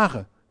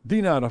klagen,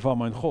 dienaren van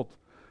mijn God.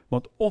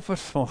 Want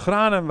offers van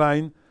graan en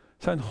wijn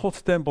zijn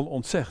Gods tempel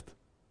ontzegd.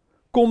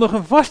 Kondig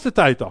een vaste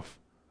tijd af.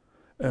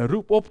 En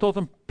roep op tot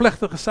een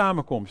plechtige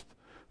samenkomst.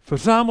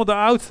 Verzamel de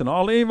oudsten,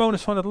 alle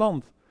inwoners van het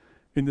land.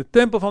 In de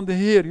tempel van de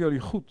Heer, jullie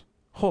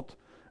God.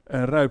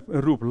 En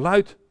roep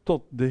luid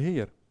tot de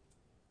Heer.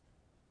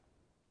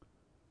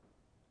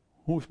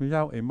 Hoe is met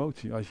jouw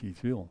emotie als je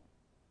iets wil?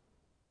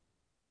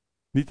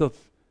 Niet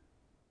dat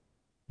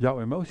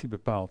jouw emotie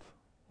bepaalt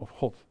of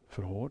God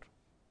verhoort.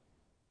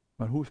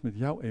 Maar hoe is het met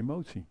jouw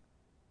emotie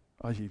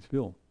als je iets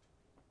wil?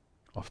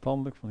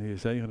 Afstandelijk van de Heer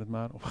zegen het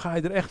maar. Of ga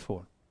je er echt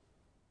voor?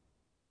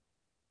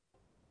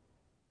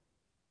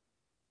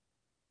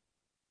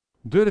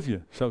 Durf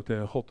je zo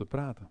tegen God te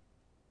praten?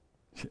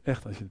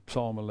 Als je de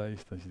psalmen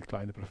leest, als je de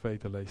kleine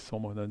profeten leest,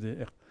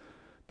 sommigen,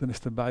 dan is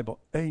de Bijbel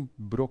één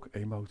brok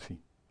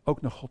emotie.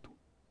 Ook naar God toe.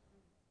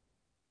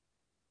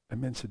 En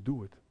mensen,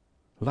 doe het.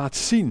 Laat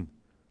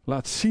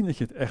zien dat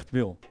je het echt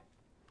wil.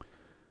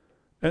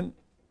 En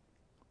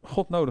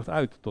God nodigt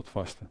uit tot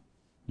vasten.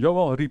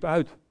 Joël riep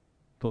uit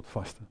tot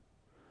vasten.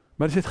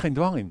 Maar er zit geen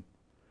dwang in.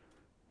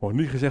 Er wordt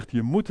niet gezegd,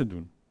 je moet het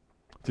doen.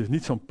 Het is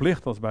niet zo'n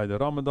plicht als bij de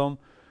Ramadan,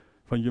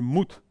 van je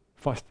moet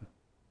vasten.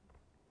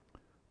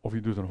 Of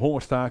je doet een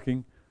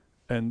hongerstaking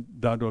en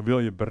daardoor wil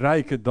je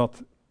bereiken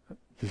dat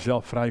je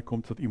zelf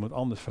vrijkomt, dat iemand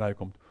anders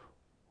vrijkomt.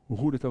 Hoe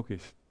goed het ook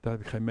is, daar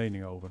heb ik geen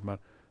mening over, maar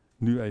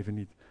nu even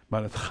niet.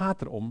 Maar het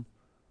gaat erom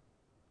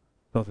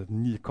dat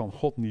je kan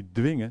God niet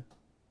dwingen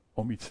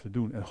om iets te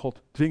doen. En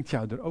God dwingt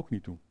jou er ook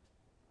niet toe.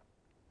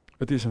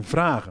 Het is een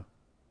vragen.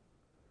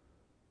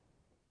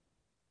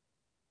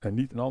 En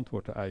niet een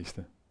antwoord te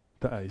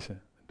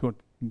eisen.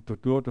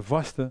 Door te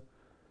vasten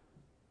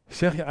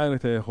zeg je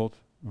eigenlijk tegen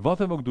God, wat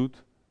hem ook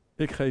doet,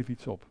 ik geef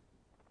iets op.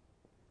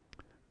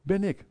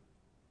 Ben ik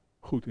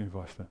goed in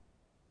vasten?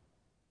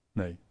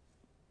 Nee.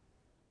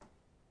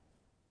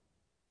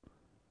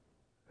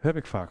 Heb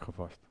ik vaak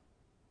gevast?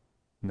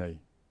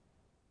 Nee.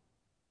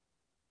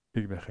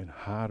 Ik ben geen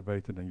haar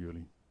beter dan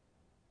jullie.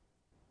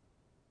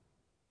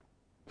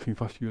 Misschien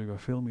vasten jullie wel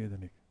veel meer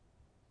dan ik.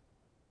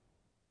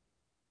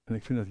 En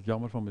ik vind het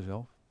jammer van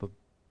mezelf.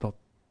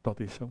 Dat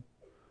is zo.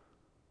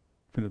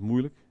 Ik vind het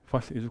moeilijk.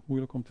 Vasten is ook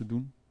moeilijk om te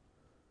doen.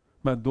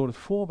 Maar door het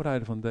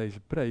voorbereiden van deze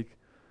preek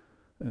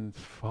En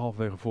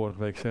halverwege vorige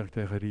week zeg ik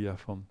tegen Ria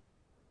van,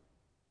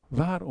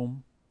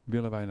 waarom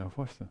willen wij nou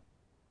vasten?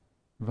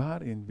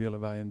 Waarin willen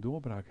wij een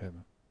doorbraak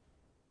hebben?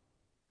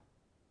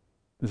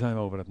 Daar zijn we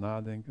over aan het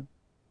nadenken.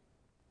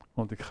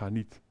 Want ik ga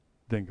niet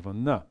denken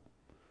van, nou,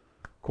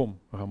 kom,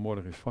 we gaan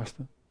morgen eens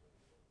vasten.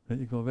 Nee,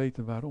 ik wil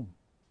weten waarom.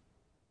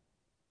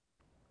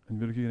 En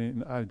wil ik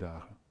hierin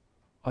uitdagen.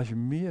 Als je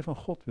meer van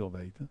God wil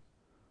weten,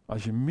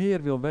 als je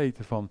meer wil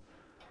weten van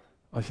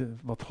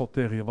wat God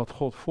tegen je, wat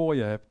God voor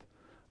je hebt,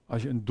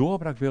 als je een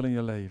doorbraak wil in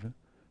je leven,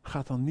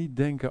 ga dan niet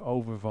denken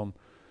over van,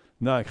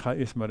 nou, ik ga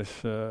eerst maar eens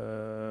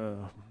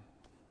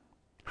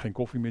geen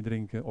koffie meer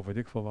drinken, of weet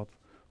ik veel wat,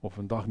 of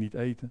een dag niet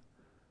eten.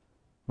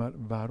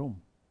 Maar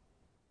waarom?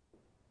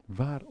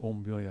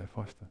 Waarom wil jij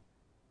vasten?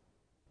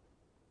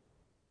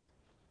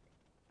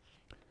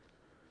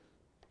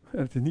 En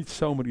het is niet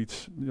zomaar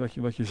iets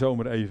wat je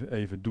zomaar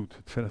even doet.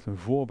 Het vergt een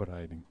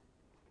voorbereiding.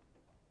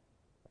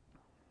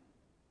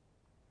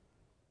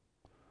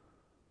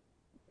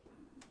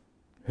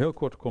 Heel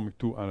kort kom ik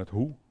toe aan het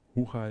hoe.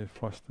 Hoe ga je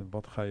vasten?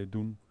 Wat ga je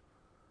doen?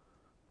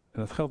 En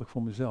dat geldt ook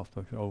voor mezelf.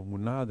 Dat ik erover moet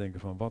nadenken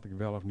van wat ik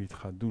wel of niet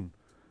ga doen.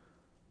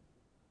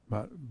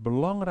 Maar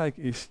belangrijk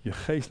is je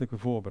geestelijke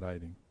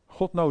voorbereiding.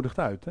 God nodigt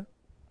uit, hè?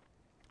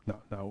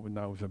 Nou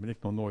ben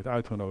ik nog nooit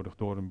uitgenodigd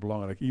door een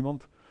belangrijk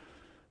iemand.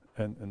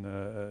 En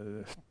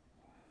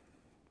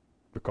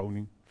de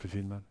koning,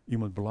 verzin maar,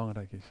 iemand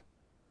belangrijk is.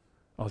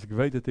 Als ik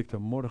weet dat ik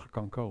er morgen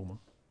kan komen,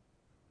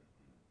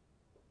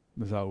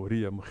 dan zou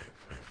Ria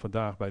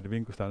vandaag bij de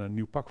winkel staan en een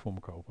nieuw pak voor me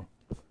kopen.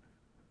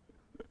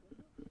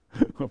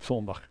 Op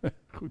zondag.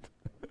 Goed.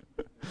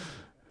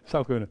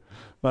 Zou kunnen.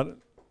 Maar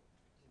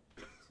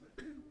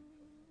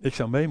ik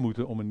zou mee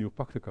moeten om een nieuw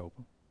pak te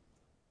kopen.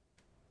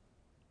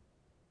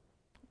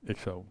 Ik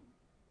zou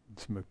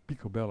me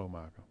picobello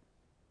maken.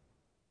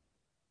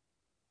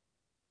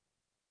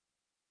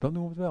 Dan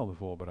doen we het wel, de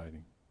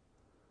voorbereiding.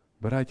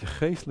 Bereid je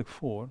geestelijk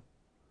voor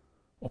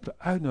op de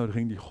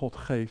uitnodiging die God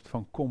geeft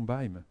van kom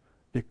bij me.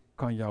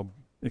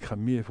 Ik ga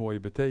meer voor je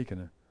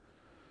betekenen.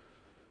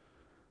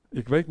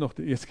 Ik weet nog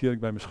de eerste keer dat ik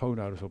bij mijn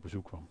schoonouders op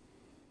bezoek kwam.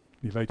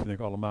 Die weten denk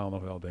ik allemaal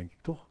nog wel, denk ik,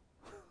 toch?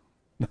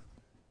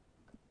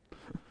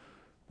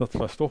 Dat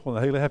was toch wel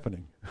een hele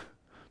happening.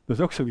 Dat is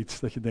ook zoiets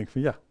dat je denkt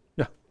van ja,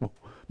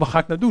 wat ga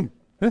ik nou doen?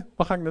 Hè?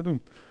 Wat ga ik nou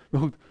doen?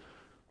 Maar goed,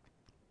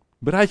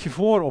 bereid je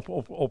voor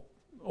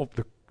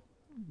op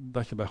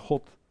dat je bij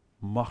God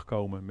mag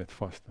komen met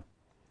vasten.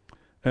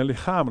 En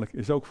lichamelijk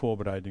is ook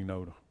voorbereiding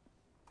nodig.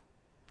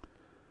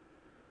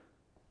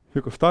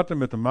 Je kan starten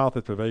met een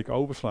maaltijd per week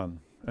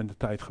overslaan en de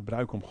tijd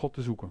gebruiken om God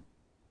te zoeken.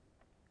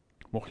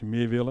 Mocht je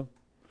meer willen,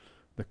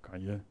 dan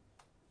kan je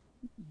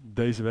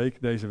deze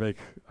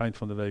week, eind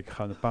van de week,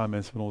 gaan een paar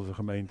mensen van onze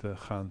gemeente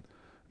een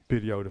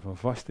periode van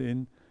vasten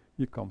in.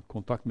 Je kan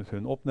contact met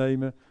hun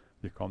opnemen,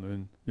 je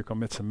kan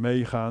met ze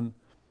meegaan,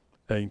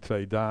 1,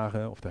 2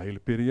 dagen of de hele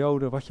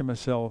periode, wat je maar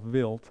zelf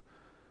wilt.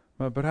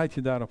 Maar bereid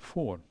je daarop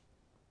voor.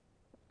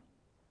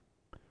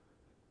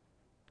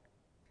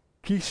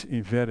 Kies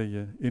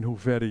in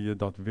hoeverre je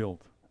dat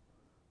wilt.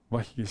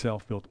 Wat je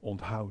jezelf wilt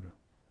onthouden.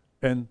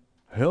 En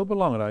heel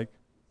belangrijk,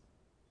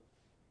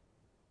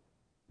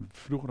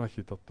 vroeger had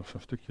je dat nog zo'n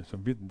stukje,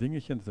 zo'n wit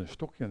dingetje, en dat is een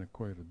stokje en dan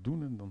kon je dat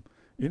doen en dan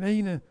in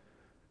ene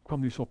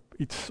kwam dus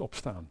iets op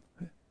staan.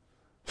 Hè.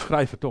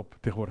 Schrijf het op.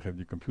 Tegenwoordig heb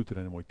je computer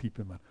en een mooi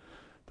typen, maar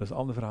dat is een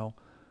ander verhaal.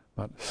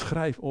 Maar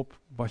schrijf op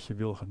wat je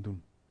wil gaan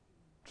doen.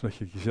 Zodat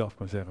je het jezelf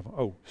kan zeggen van,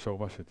 oh, zo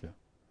was het, ja.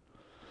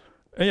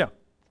 En ja,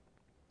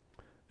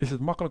 is het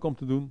makkelijk om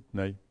te doen?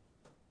 Nee.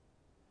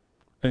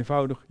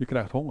 Eenvoudig, je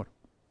krijgt honger.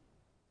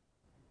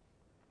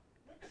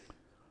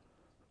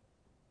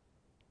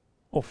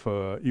 Of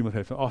iemand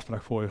heeft een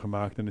afspraak voor je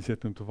gemaakt en er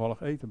zit een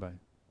toevallig eten bij.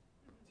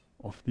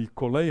 Of die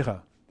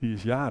collega, die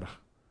is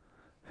jarig.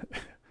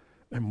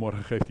 En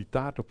morgen geeft hij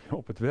taart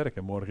op het werk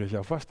en morgen is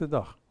jouw vaste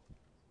dag.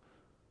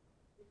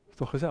 Is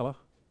toch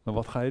gezellig? Maar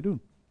wat ga je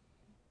doen?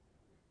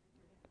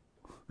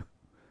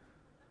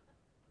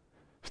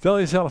 Stel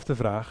jezelf de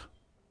vraag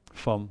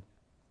van,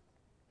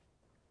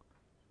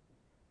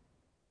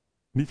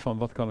 niet van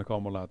wat kan ik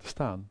allemaal laten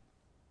staan,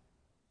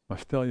 maar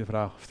stel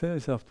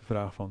jezelf de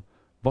vraag van,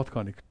 wat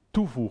kan ik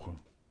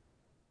toevoegen?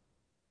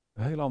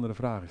 Een hele andere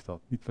vraag is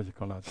dat. Niet wat je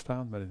kan laten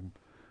staan, maar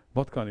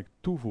wat kan ik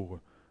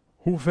toevoegen?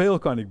 Hoeveel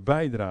kan ik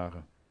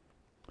bijdragen?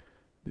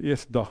 De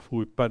eerste dag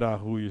een paar dagen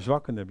voel je je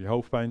zwak en dan heb je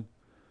hoofdpijn.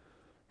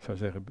 Ik zou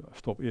zeggen,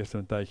 stop eerst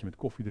een tijdje met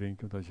koffie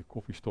drinken, want als je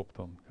koffie stopt,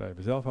 dan krijg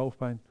je zelf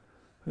hoofdpijn.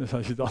 Dus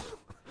als je dan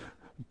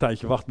een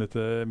tijdje wacht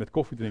met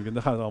koffie drinken,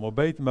 dan gaat het allemaal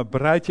beter, maar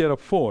bereid je erop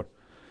voor.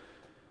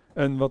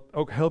 En wat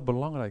ook heel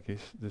belangrijk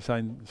is, er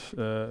zijn,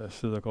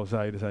 zoals ik al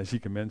zei, er zijn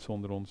zieke mensen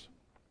onder ons.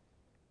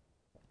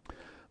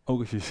 Ook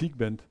als je ziek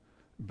bent,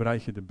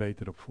 bereid je er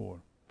beter op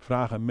voor.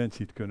 Vraag aan mensen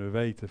die het kunnen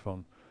weten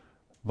van,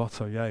 wat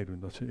zou jij doen,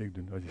 dat zou ik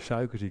doen. Als je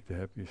suikerziekte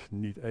hebt, is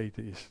niet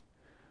eten is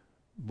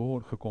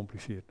behoorlijk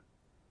gecompliceerd.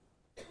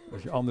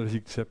 Als je andere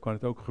ziektes hebt, kan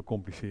het ook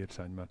gecompliceerd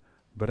zijn. Maar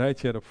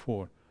bereid je erop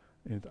voor.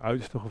 In het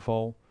uiterste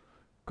geval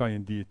kan je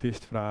een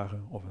diëtist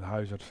vragen of een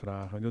huisarts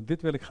vragen.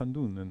 Dit wil ik gaan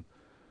doen. En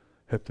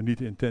hebt er niet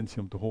de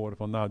intentie om te horen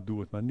van, nou, doe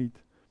het maar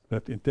niet. Je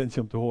hebt de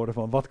intentie om te horen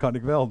van, wat kan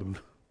ik wel doen?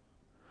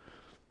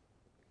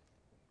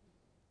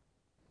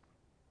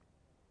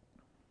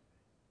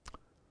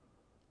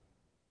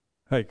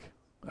 Kijk,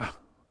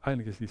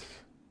 eindelijk is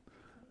iets.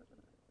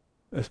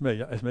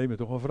 Esmee moet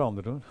toch wel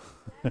veranderen, hoor.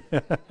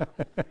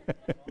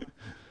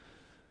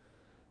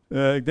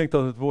 Ik denk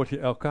dat het woordje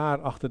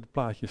elkaar achter het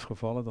plaatje is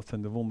gevallen. Dat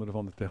zijn de wonderen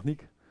van de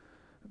techniek.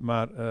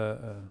 Maar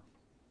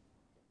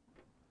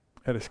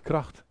er is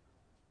kracht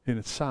in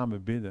het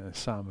samen bidden en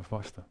samen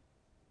vasten.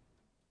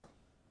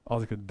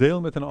 Als ik het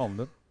deel met een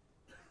ander,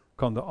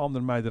 kan de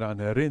ander mij eraan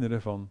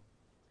herinneren van,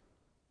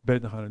 ben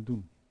je het nog aan het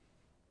doen?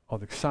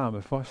 Als ik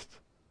samen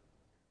vast,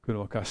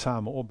 kunnen we elkaar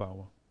samen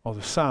opbouwen. Als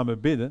we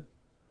samen bidden,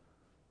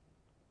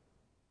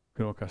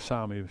 kunnen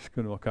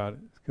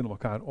we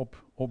elkaar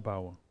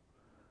opbouwen.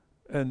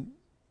 En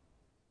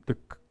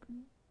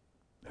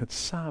het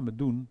samen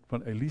doen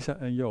van Elisa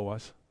en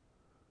Joas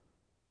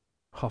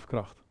gaf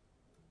kracht.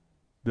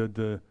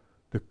 De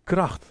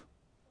kracht,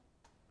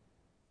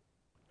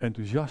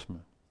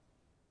 enthousiasme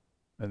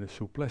en de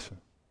souplesse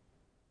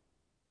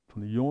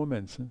van de jonge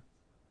mensen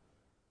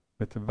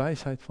met de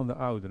wijsheid van de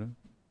ouderen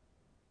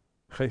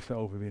geeft de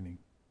overwinning.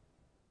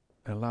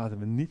 En laten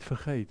we niet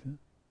vergeten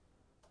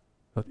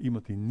dat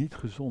iemand die niet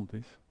gezond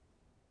is,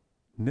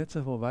 net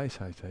zoveel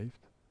wijsheid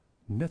heeft,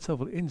 net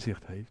zoveel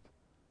inzicht heeft.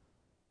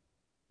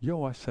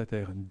 Joas zei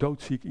tegen een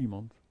doodziek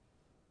iemand,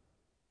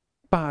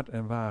 paard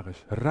en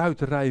wagens,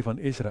 ruiterij van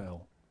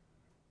Israël.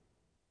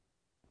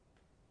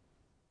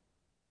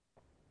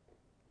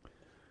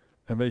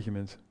 En weet je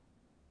mensen,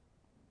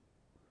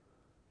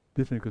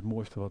 dit vind ik het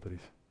mooiste wat er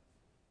is.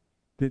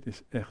 Dit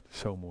is echt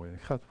zo mooi.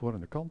 Ik ga het voor aan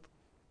de kant.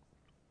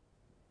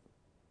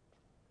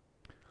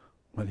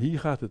 Maar hier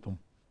gaat het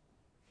om.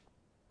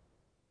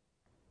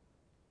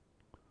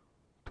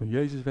 Toen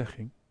Jezus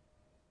wegging,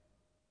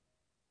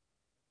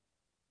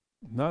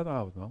 na het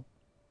avondmaal,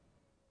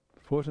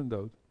 voor zijn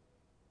dood,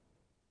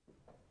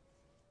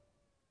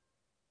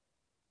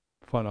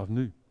 vanaf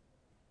nu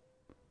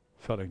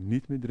zal ik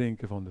niet meer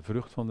drinken van de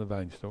vrucht van de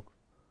wijnstok,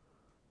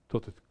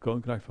 tot het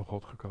koninkrijk van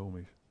God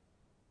gekomen is.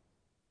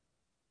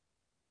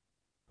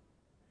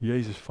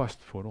 Jezus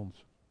vast voor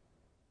ons.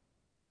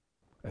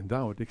 En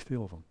daar word ik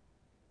stil van.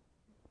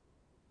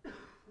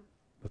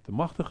 Dat de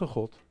machtige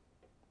God,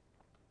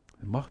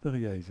 de machtige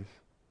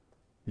Jezus,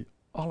 die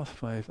alles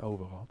van mij heeft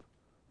overgehad,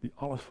 die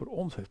alles voor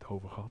ons heeft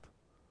overgehad,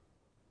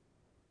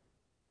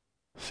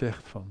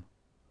 zegt van,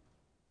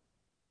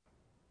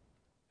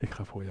 ik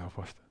ga voor jou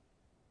vasten.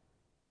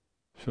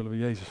 Zullen we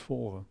Jezus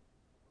volgen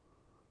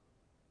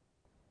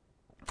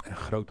en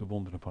grote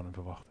wonderen van hem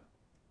verwachten?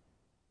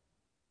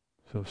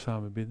 Zullen we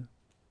samen bidden?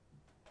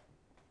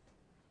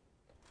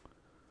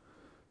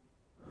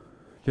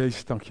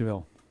 Jezus, dank je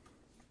wel.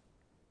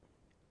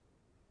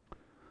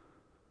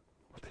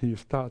 Wat hier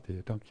staat,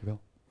 Heer, dank je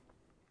wel.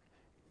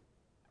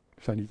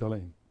 We zijn niet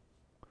alleen.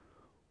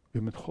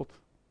 U bent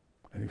God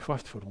en u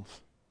vast voor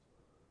ons.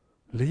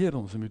 Leer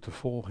ons om u te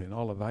volgen in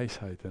alle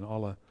wijsheid en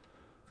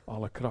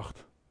alle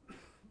kracht.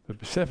 We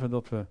beseffen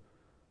dat we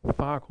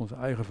vaak onze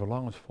eigen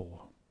verlangens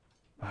volgen.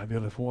 Maar wij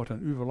willen voortaan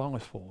uw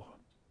verlangens volgen.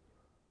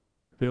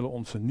 We willen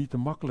onze niet de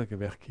makkelijke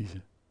weg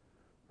kiezen.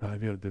 Maar wij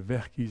willen de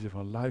weg kiezen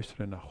van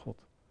luisteren naar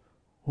God.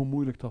 Hoe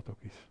moeilijk dat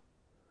ook is.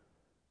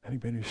 En ik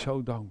ben u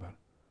zo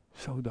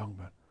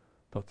dankbaar,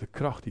 dat de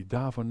kracht die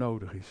daarvoor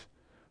nodig is,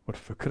 wordt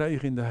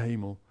verkregen in de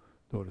hemel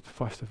door het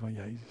vasten van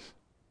Jezus.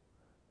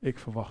 Ik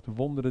verwacht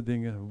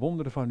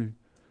wonderen van u,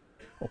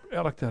 op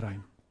elk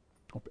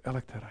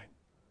terrein.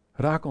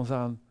 Raak ons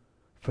aan,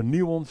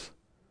 vernieuw ons.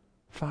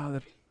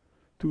 Vader,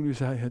 toen u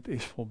zei het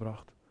is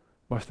volbracht,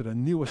 was er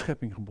een nieuwe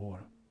schepping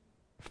geboren.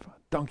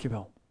 Dank je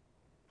wel.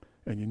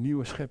 En die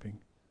nieuwe schepping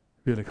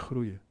wil ik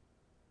groeien.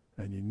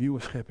 En die nieuwe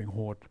schepping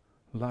hoort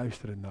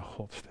luisteren naar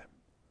Gods stem.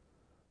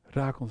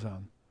 Raak ons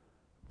aan.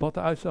 Wat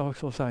de uitslag ook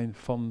zal zijn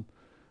van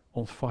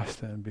ons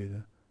vasten en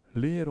bidden.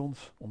 Leer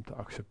ons om te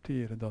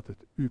accepteren dat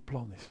het uw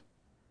plan is.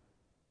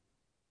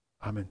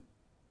 Amen.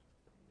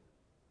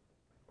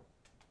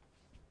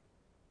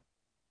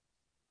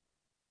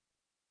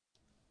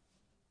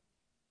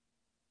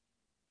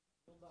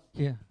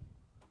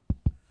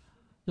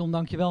 Jon,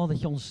 dank je wel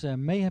dat je ons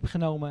mee hebt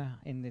genomen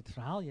in dit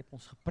verhaal. Je hebt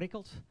ons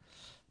geprikkeld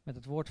met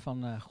het woord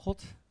van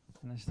God. En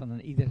dan is het dan aan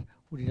ieder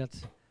hoe hij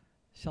dat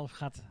zelf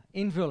gaat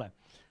invullen.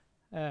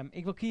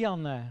 Ik wil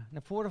Kian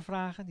naar voren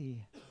vragen.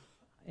 Die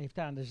heeft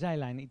daar aan de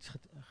zijlijn iets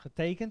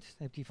getekend. Dat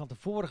heeft hij van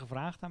tevoren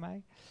gevraagd aan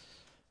mij.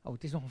 Oh,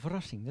 het is nog een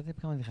verrassing. Dat heb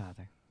ik al in de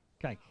gaten.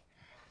 Kijk.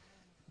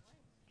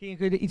 Kian,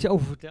 kun je er iets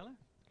over vertellen?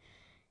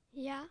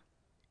 Ja,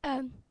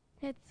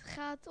 het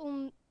gaat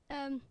om,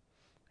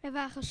 er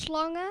waren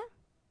slangen.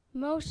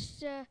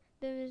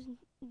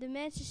 De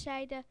mensen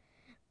zeiden,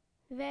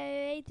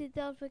 wij weten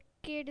dat we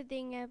verkeerde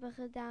dingen hebben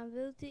gedaan.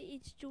 Wilt u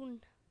iets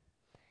doen?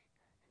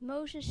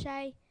 Mozes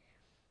zei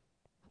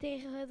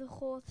tegen de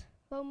God,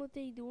 wat moet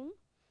ik doen?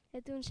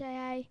 En toen zei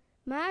hij,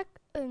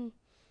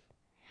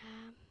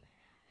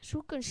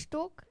 zoek een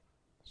stok,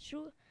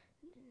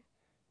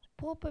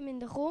 prop hem in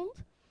de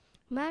grond,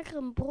 Maak er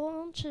een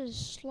bronzen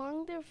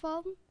slang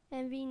ervan.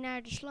 En wie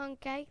naar de slang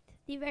kijkt,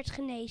 die werd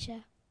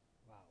genezen.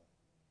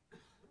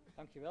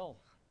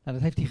 Dankjewel. Nou,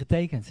 dat heeft hij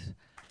getekend.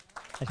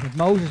 Hij is met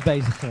Mozes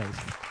bezig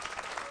geweest.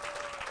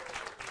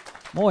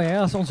 Mooi hè,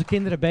 als onze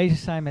kinderen bezig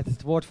zijn met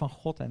het woord van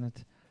God en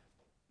het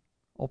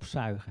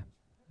opzuigen.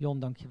 Jon,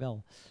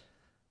 dankjewel.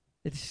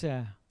 Het is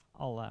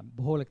al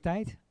behoorlijk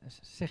tijd. Dus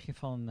zeg je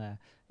van,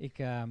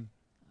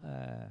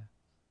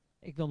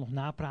 ik wil nog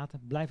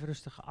napraten. Blijf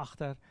rustig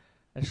achter.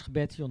 Er is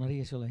gebed. Jon en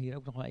Ria zullen hier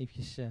ook nog wel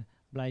eventjes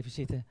blijven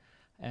zitten.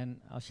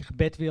 En als je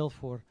gebed wil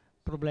voor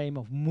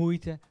problemen of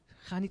moeite,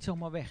 ga niet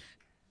zomaar weg.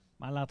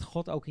 Maar laat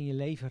God ook in je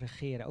leven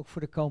regeren, ook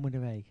voor de komende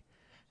week.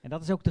 En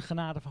dat is ook de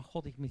genade van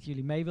God die ik met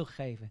jullie mee wil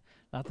geven.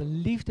 Laat de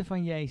liefde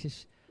van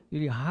Jezus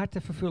jullie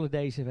harten vervullen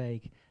deze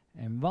week.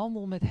 En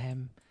wandel met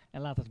hem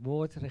en laat het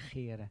woord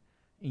regeren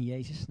in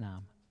Jezus'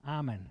 naam.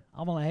 Amen.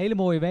 Allemaal een hele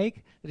mooie week.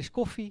 Er is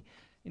koffie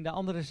in de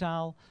andere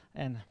zaal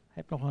en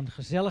heb nog een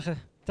gezellige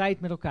tijd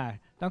met elkaar.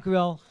 Dank u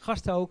wel,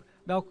 gasten ook.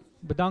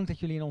 Bedankt dat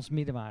jullie in ons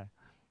midden waren.